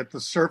believer that the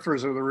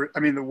surfers are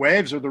the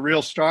waves are the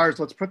real stars.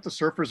 Let's put the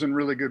surfers in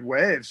really good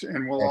waves,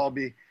 and we'll all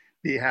be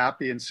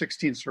happy. And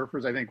 16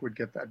 surfers, I think, would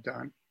get that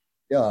done.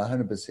 Yeah,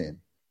 100%.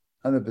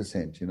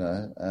 100%, you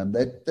know.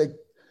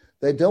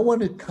 They don't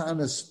want to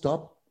kind of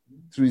stop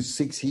through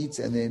 6 heats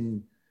and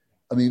then,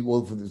 I mean,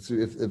 well,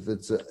 if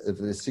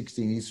there's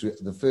 16 heats,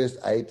 the first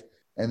 8,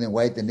 and then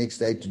wait the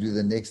next 8 to do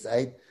the next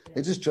 8.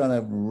 They're just trying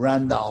to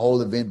run the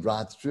whole event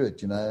right through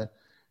it, you know,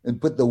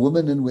 and put the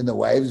women in when the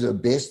waves were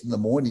best in the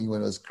morning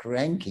when it was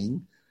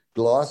cranking,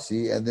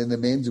 glassy, and then the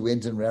men's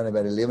went in around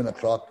about 11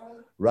 o'clock,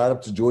 right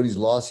up to Geordie's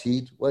last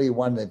heat. Well, he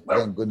won that.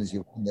 Thank goodness he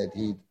won that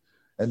heat.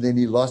 And then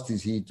he lost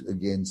his heat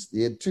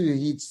he had 2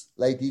 heats,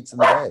 late heats in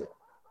the day,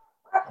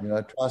 you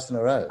know, twice in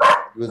a row.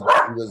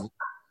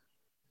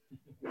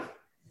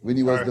 When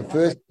he was the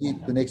first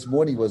heat, the next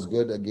morning was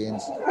good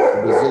against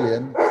the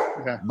Brazilian.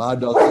 Yeah. My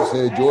dog just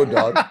heard your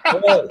dog.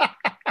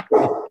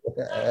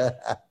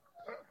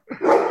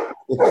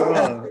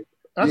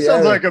 That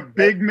sounds like a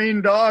big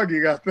mean dog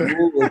you got there.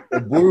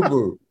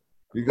 Boo.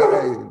 You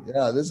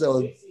got this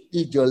will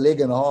eat your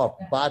leg in half,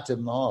 bite it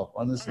in half,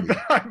 honestly.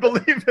 I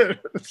believe it.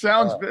 It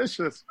sounds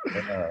vicious.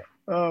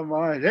 Oh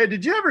my. Hey,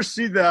 did you ever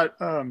see that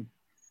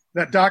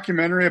that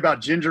documentary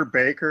about Ginger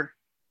Baker,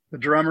 the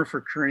drummer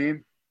for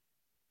Cream?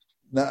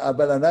 No,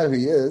 but I know who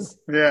he is.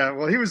 Yeah,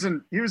 well, he was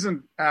in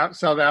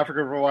South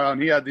Africa for a while,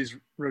 and he had these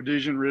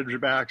Rhodesian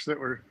Ridgebacks that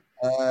were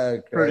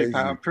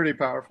pretty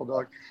powerful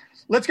dog.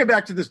 Let's get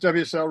back to this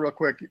WSL real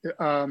quick.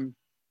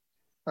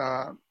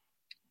 I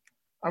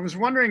was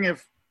wondering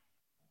if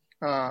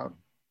I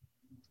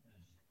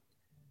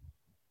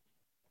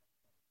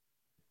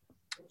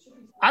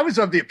was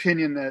of the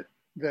opinion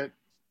that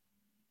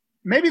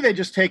maybe they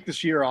just take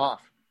this year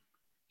off.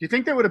 Do you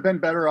think they would have been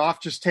better off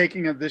just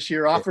taking it this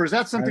year off, or is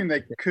that something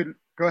they couldn't?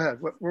 Go ahead.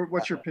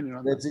 What's your opinion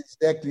on that? That's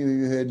exactly what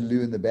you heard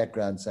Lou in the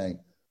background saying.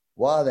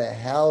 Why the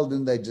hell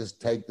didn't they just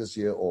take this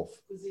year off?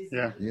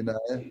 Yeah. You know,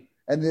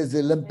 and there's the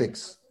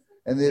Olympics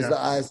and there's the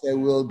ISA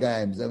World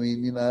Games. I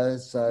mean, you know,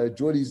 so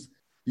he's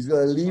got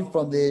to leave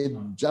from there,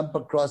 jump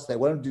across. They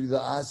want him to do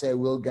the ISA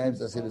World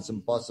Games. I said it's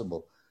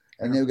impossible.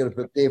 And then we've got to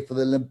prepare for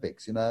the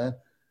Olympics, you know.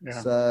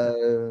 Yeah.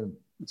 So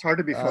it's hard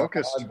to be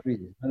focused. I agree,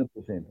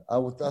 100%.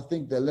 I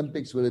think the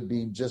Olympics would have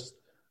been just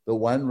the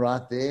one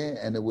right there,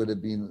 and it would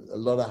have been a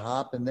lot of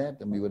hype in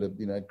that, and we would have,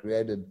 you know,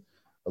 created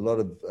a lot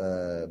of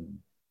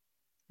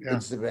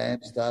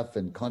Instagram stuff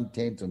and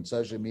content on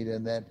social media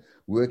and that,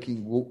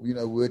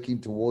 working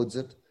towards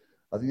it.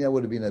 I think that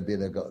would have been a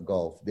better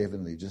golf,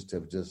 definitely, just to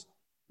have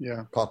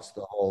coxed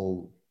the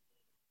whole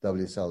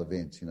WSL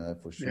event, you know,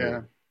 for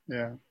sure.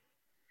 Yeah.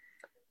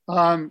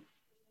 Well,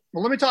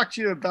 let me talk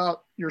to you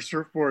about your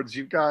surfboards.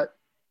 You've got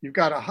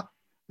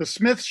the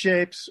Smith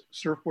Shapes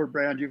surfboard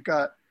brand. You've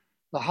got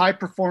the High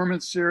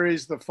Performance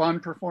Series, the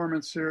Fun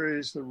Performance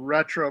Series, the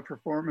Retro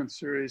Performance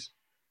Series,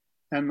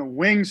 and the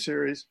Wing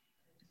Series.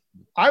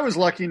 I was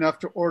lucky enough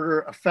to order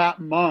a Fat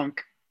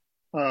Monk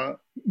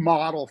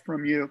model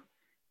from you.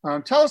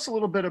 Tell us a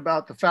little bit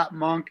about the Fat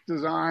Monk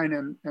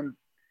design and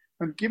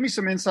give me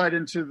some insight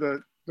into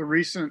the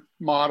recent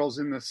models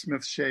in the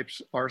Smith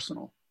Shapes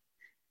arsenal.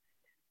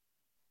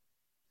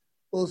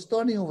 Well,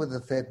 starting off with the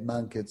Fat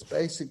Monk, it's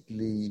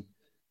basically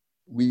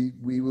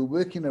we were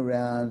working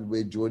around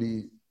where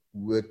Geordie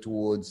worked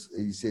towards.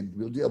 He said,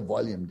 we'll do a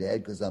volume,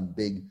 Dad, because I'm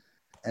big,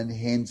 and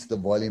hence the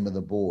volume of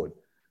the board.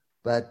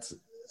 But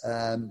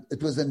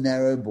it was a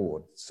narrow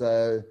board.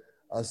 So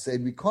I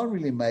said, we can't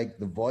really make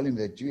the volume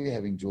that you're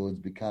having,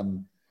 George,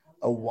 become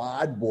a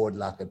wide board,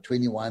 like a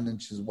 21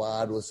 inches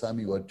wide or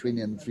something, or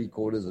 20 and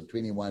 3/4 or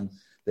 21,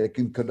 that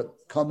can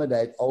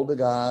accommodate older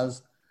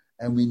guys.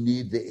 And we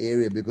need the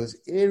area, because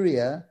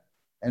area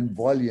and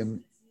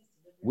volume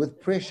with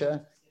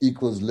pressure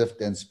equals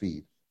lift and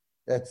speed.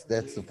 That's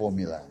the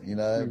formula, you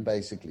know,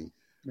 basically.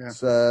 Yeah.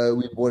 So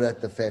we brought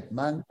out the Fat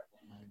Monk,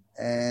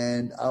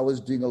 and I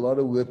was doing a lot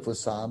of work for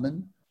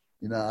Simon.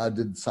 You know, I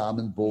did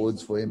Simon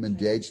boards for him and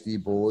DHD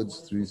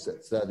boards through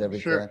South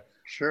Africa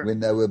when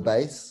they were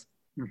based.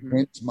 Mm-hmm.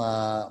 Hence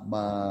my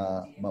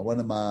one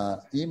of my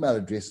email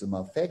addresses in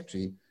my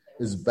factory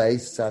is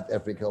Base South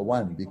Africa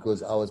 1,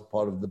 because I was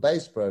part of the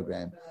Base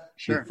program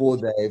before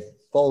they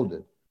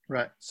folded.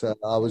 Right. So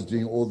I was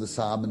doing all the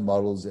Simon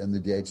models and the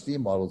DHD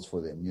models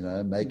for them, you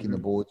know, making the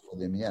boards for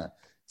them here,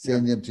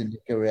 sending them to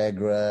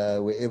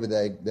Nicaragua, wherever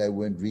they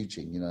weren't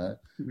reaching, you know,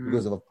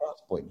 because of a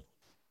price point.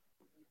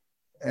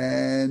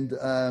 And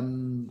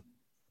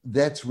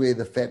that's where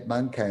the Fat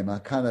Monk came. I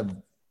kind of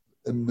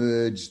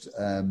emerged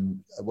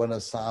one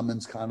of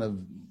Simon's kind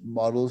of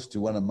models to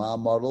one of my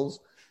models.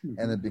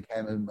 And it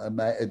became,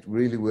 it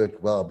really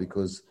worked well,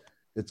 because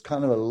It's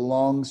kind of a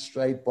long,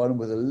 straight bottom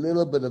with a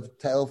little bit of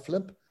tail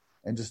flip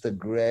and just a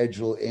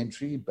gradual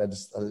entry, but it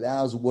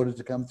allows water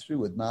to come through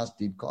with nice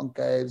deep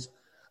concaves,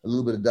 a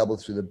little bit of double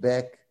through the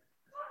back,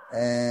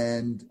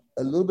 and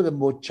a little bit of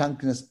more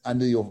chunkiness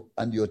under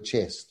your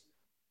chest,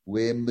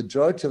 where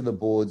majority of the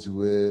boards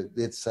were,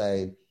 let's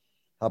say,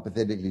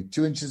 hypothetically,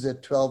 2 inches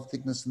at 12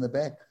 thickness in the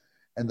back,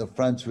 and the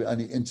fronts were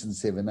only 1 inch and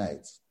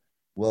 7/8.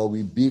 Well,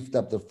 we beefed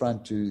up the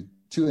front to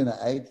 2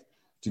 1/8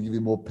 to give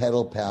you more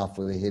paddle power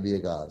for the heavier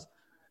guys.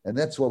 And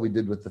that's what we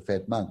did with the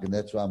Fat Monk, and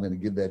that's why I'm going to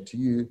give that to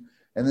you.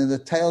 And then the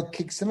tail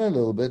kicks in a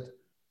little bit.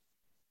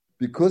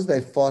 Because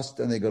they're fast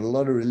and they've got a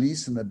lot of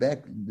release in the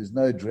back, there's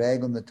no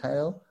drag on the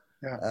tail.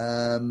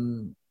 Yeah.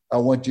 I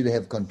want you to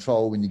have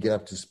control when you get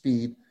up to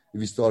speed. If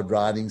you start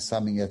riding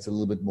something that's a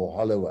little bit more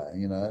hollower,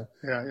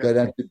 go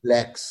down to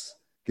blacks,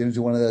 get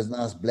into one of those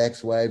nice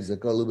blacks waves that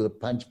got a little bit of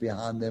punch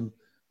behind them.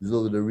 There's a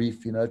little bit of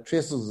reef,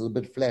 Trestles is a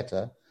bit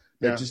flatter,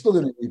 but you're still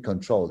going to need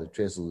control the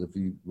trestles if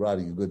you're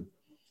riding a good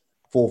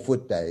 4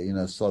 foot day,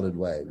 solid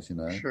waves,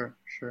 Sure.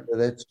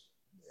 So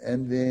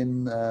and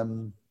then,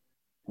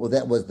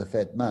 that was the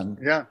Fat Monk.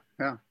 Yeah.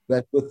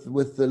 But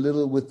with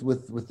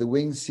the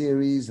Wing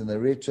series and the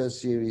Retro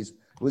series,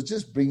 it was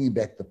just bringing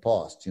back the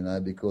past,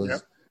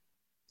 because,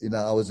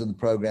 I was in the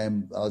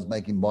program, I was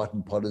making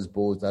Martin Potter's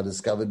boards. I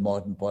discovered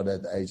Martin Potter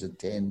at the age of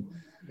 10.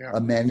 Yeah. I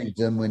managed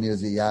him when he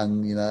was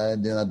young,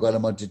 and then I got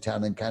him onto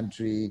Town and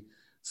Country.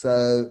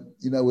 So,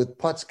 with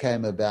Potts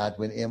came about,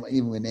 when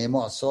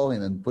MR saw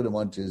him and put him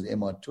onto his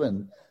MR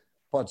Twin,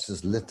 Potts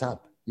just lit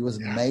up. He was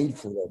made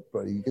for that,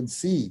 bro. You can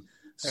see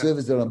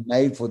surfers that are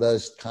made for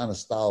those kind of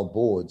style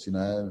boards,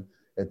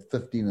 at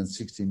 15 and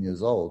 16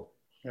 years old.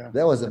 Yeah.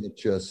 That was a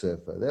mature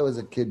surfer. That was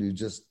a kid who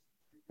just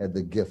had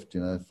the gift,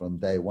 from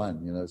day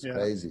one. It's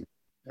crazy.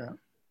 Yeah.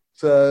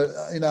 So,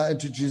 I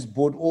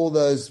brought all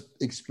those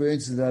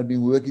experiences that I'd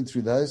been working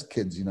through those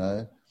kids,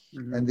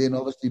 Mm-hmm. And then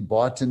obviously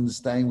Barton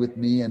staying with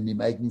me and me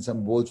making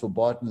some boards for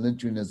Barton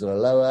Lintry as a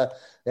lower.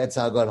 That's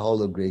how I got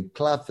hold of Greg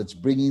Clough. It's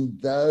bringing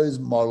those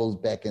models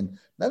back in.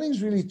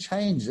 Nothing's really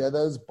changed.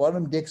 Those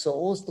bottom decks are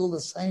all still the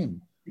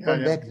same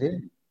from back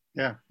then.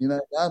 Yeah.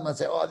 I might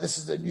say, this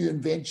is a new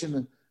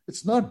invention.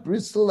 It's not, Bruce,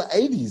 it's still the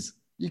 80s.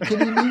 You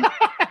kidding me?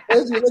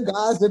 Those were the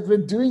guys that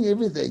were doing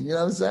everything. You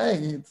know what I'm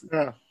saying?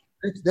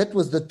 That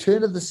was the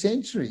turn of the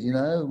century,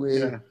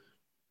 where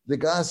the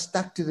guys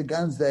stuck to the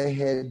guns. They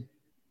had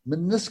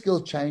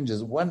minuscule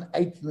changes,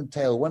 1/8 of the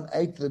tail,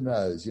 1/8 of the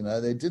nose.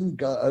 They didn't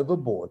go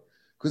overboard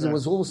because it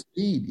was all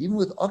speed, even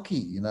with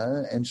Oki,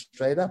 and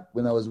straight up.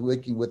 When I was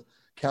working with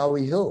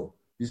Cowie Hill,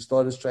 he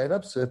started straight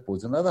up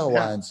surfboards, another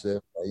Hawaiian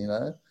surfer,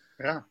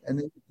 Yeah. And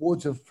the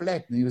boards were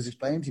flat, and he was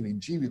explaining to me,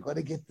 we've got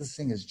to get this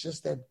thing. It's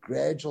just that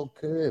gradual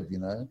curve,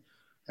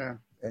 Yeah.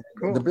 And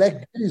Cool. the Black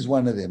Beauty is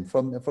one of them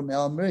from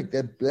Almeric.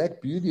 That Black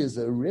Beauty is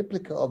a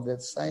replica of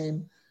that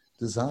same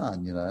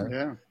design,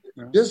 Yeah.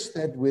 Just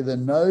that where the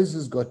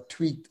noses got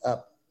tweaked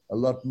up a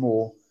lot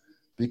more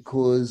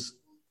because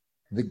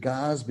the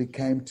guys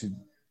became to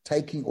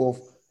taking off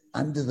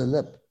under the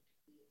lip.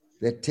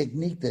 That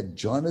technique that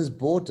John has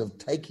brought of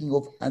taking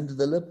off under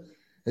the lip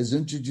has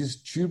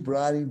introduced tube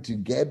riding to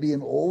Gabby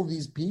and all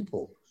these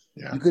people.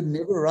 Yeah. You could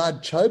never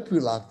ride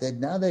Chopu like that.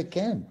 Now they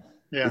can.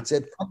 Yeah. It's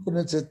that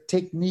confidence, a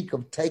technique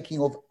of taking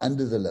off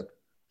under the lip.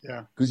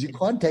 Yeah. Because you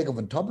can't take off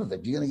on top of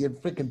it. You're going to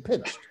get freaking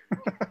pitched.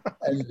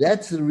 And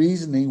that's the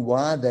reasoning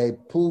why they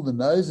pull the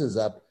noses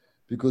up,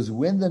 because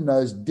when the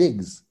nose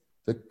digs,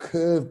 the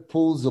curve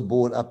pulls the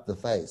board up the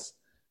face.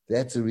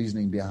 That's the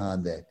reasoning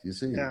behind that. You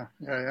see? Yeah,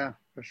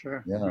 for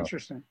sure. Yeah.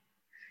 Interesting.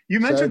 You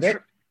mentioned,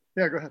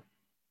 So go ahead.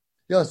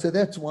 Yeah, so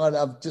that's what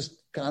I've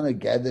just kind of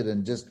gathered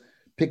and just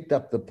picked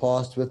up the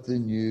past with the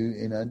new,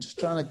 just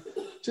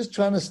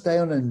trying to stay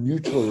on a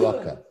neutral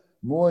rocker,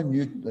 more a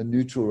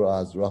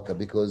neutralized rocker,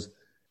 because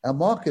our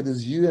market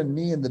is you and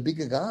me and the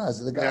bigger guys,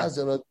 the guys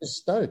that are just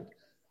stoked.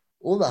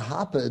 All the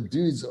hyper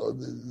dudes,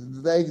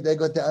 they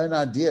got their own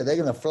idea. They're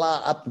going to fly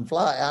up and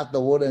fly out the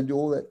water and do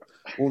all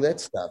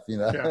that stuff,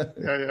 Yeah.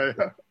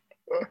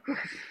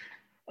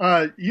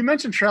 You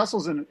mentioned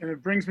trestles, and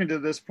it brings me to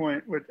this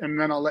point, and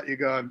then I'll let you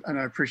go, and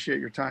I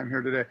appreciate your time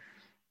here today.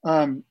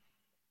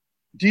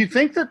 Do you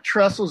think that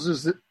trestles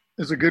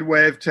is a good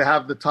way to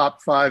have the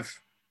top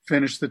 5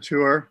 finish the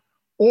tour,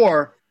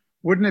 or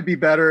wouldn't it be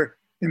better,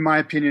 in my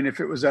opinion, if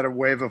it was at a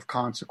wave of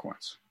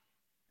consequence?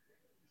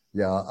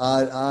 Yeah,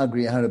 I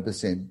agree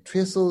 100%.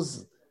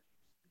 Trestles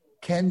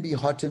can be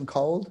hot and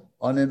cold,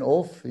 on and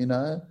off,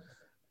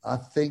 I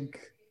think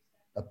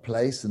a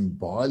place in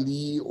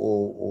Bali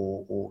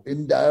or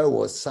Indo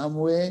or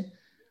somewhere,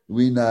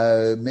 we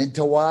know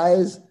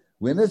mental-wise,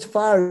 when it's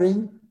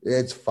firing,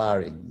 it's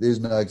firing. There's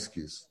no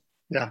excuse.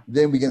 Yeah.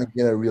 Then we're going to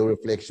get a real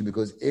reflection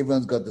because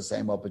everyone's got the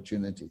same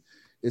opportunity.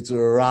 It's a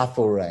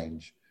rifle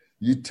range.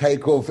 You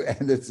take off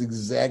and it's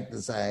exact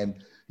the same.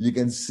 You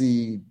can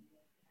see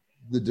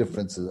the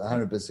differences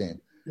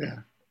 100%. Yeah.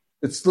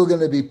 It's still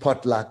going to be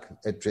potluck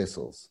at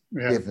Trestles.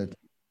 Yeah. Definitely.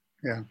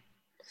 Yeah.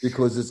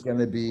 Because it's going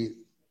to be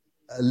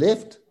a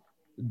left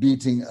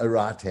beating a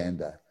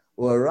right-hander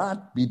or a right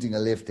beating a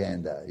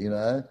left-hander, you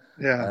know.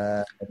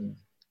 Yeah.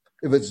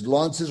 If it's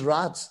Lance's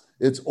rights,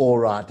 it's all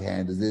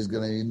right-handers. There's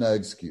going to be no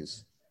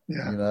excuse.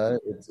 Yeah. You know,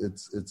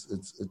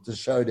 it's a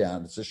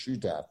showdown. It's a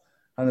shootout,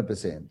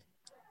 100%.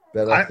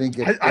 But I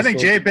think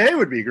Jay Bay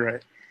would be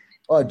great.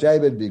 Oh, Jay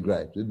would be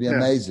great. It'd be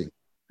amazing.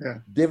 Yeah.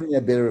 Definitely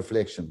a better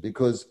reflection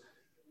because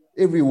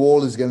every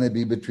wall is going to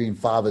be between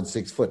 5 and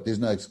 6 foot. There's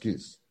no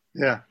excuse.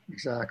 Yeah,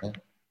 exactly.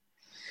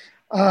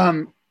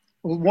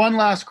 One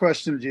last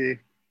question, G.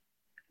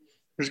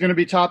 There's going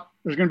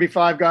to be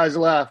 5 guys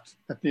left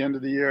at the end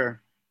of the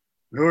year.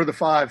 Who are the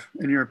 5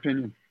 in your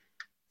opinion?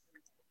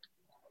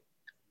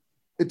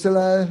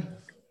 Italo,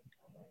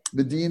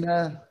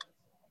 Medina,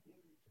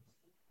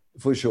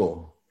 for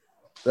sure.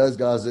 Those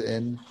guys are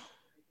in.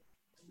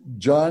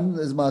 John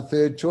is my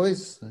third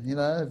choice, you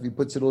know, if he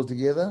puts it all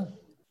together.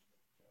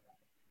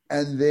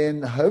 And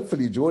then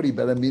hopefully Geordie,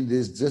 but I mean,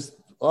 there's just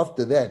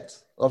after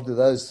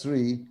those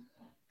 3,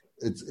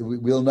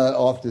 we'll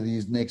know after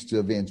these next 2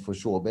 events for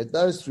sure. But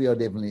those 3 are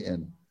definitely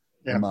in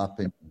my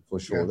opinion, for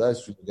sure. Yeah.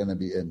 Those 3 are going to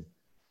be in.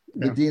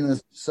 Yeah.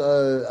 Medina's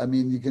so, I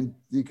mean,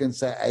 you can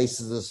say Ace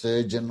is a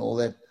surgeon, all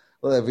that.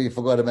 Well, you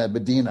forgot about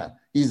Medina.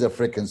 He's a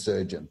freaking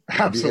surgeon.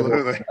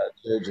 Absolutely.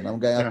 Surgeon. I'm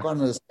going, I can't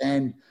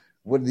understand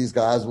what these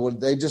guys want.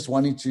 They're just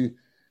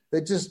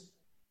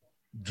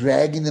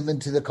dragging them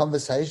into the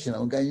conversation.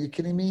 I'm going, are you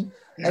kidding me?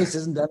 Yeah. Ace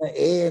hasn't done an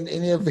air in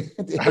any event.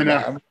 I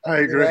know. I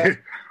agree. You know?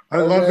 I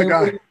love the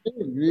guy.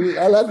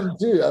 I love him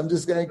too. I'm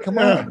just going, come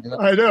on. You know?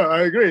 I know.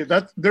 I agree.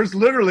 There's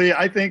literally,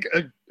 I think,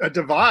 a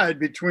divide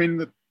between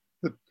the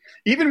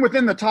even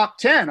within the top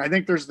 10. I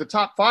think there's the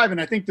top 5, and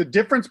I think the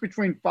difference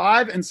between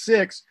 5 and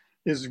 6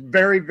 is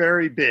very,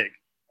 very big.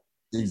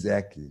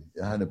 Exactly,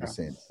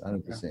 100%,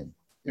 100%.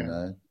 You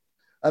know,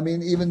 I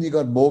mean, even you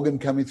got Morgan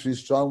coming through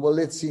strong. Well,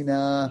 let's see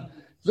now.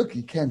 Look,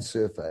 he can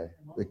surf.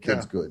 The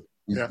kid's good.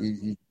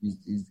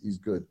 He's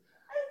good.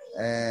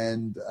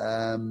 And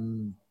I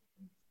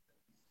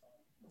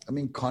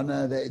mean,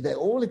 Connor, they're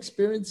all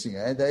experiencing.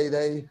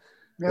 They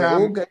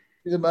all go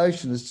through the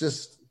motion. It's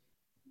just,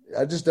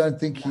 I just don't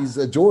think he's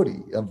a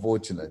Geordie,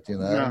 unfortunate. You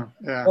know,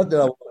 not that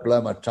I want to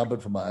blow my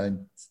trumpet for my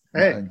own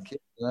kid.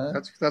 You know?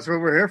 That's what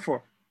we're here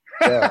for.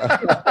 Yeah.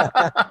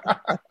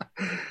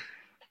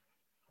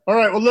 All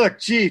right. Well, look,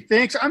 gee,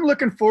 thanks. I'm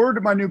looking forward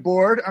to my new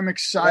board. I'm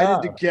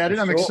excited to get it.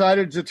 I'm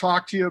excited to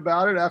talk to you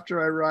about it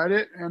after I ride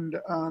it. And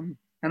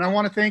I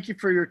want to thank you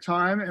for your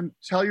time and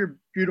tell your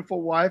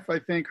beautiful wife I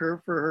thank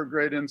her for her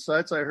great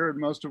insights. I heard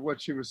most of what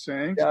she was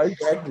saying. Yeah,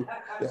 exactly.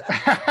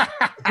 I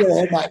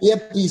had my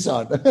earpiece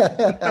on.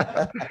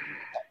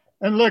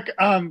 And look,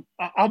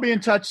 I'll be in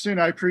touch soon.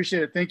 I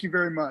appreciate it. Thank you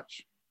very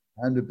much.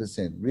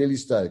 100%. Really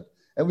stoked.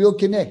 And we'll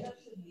connect.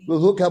 We'll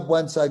hook up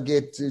once I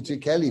get to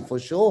Cali for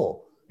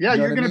sure. Yeah,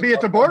 you're going to be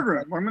at the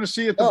boardroom. I'm going to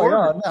see you at the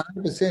boardroom. Yeah,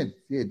 no, 100%.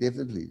 Yeah,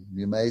 definitely. It'll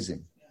be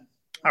amazing.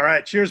 All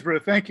right. Cheers, bro.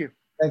 Thank you.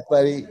 Thanks,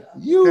 buddy.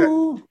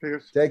 You.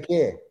 Okay. Take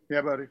care.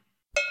 Yeah, buddy.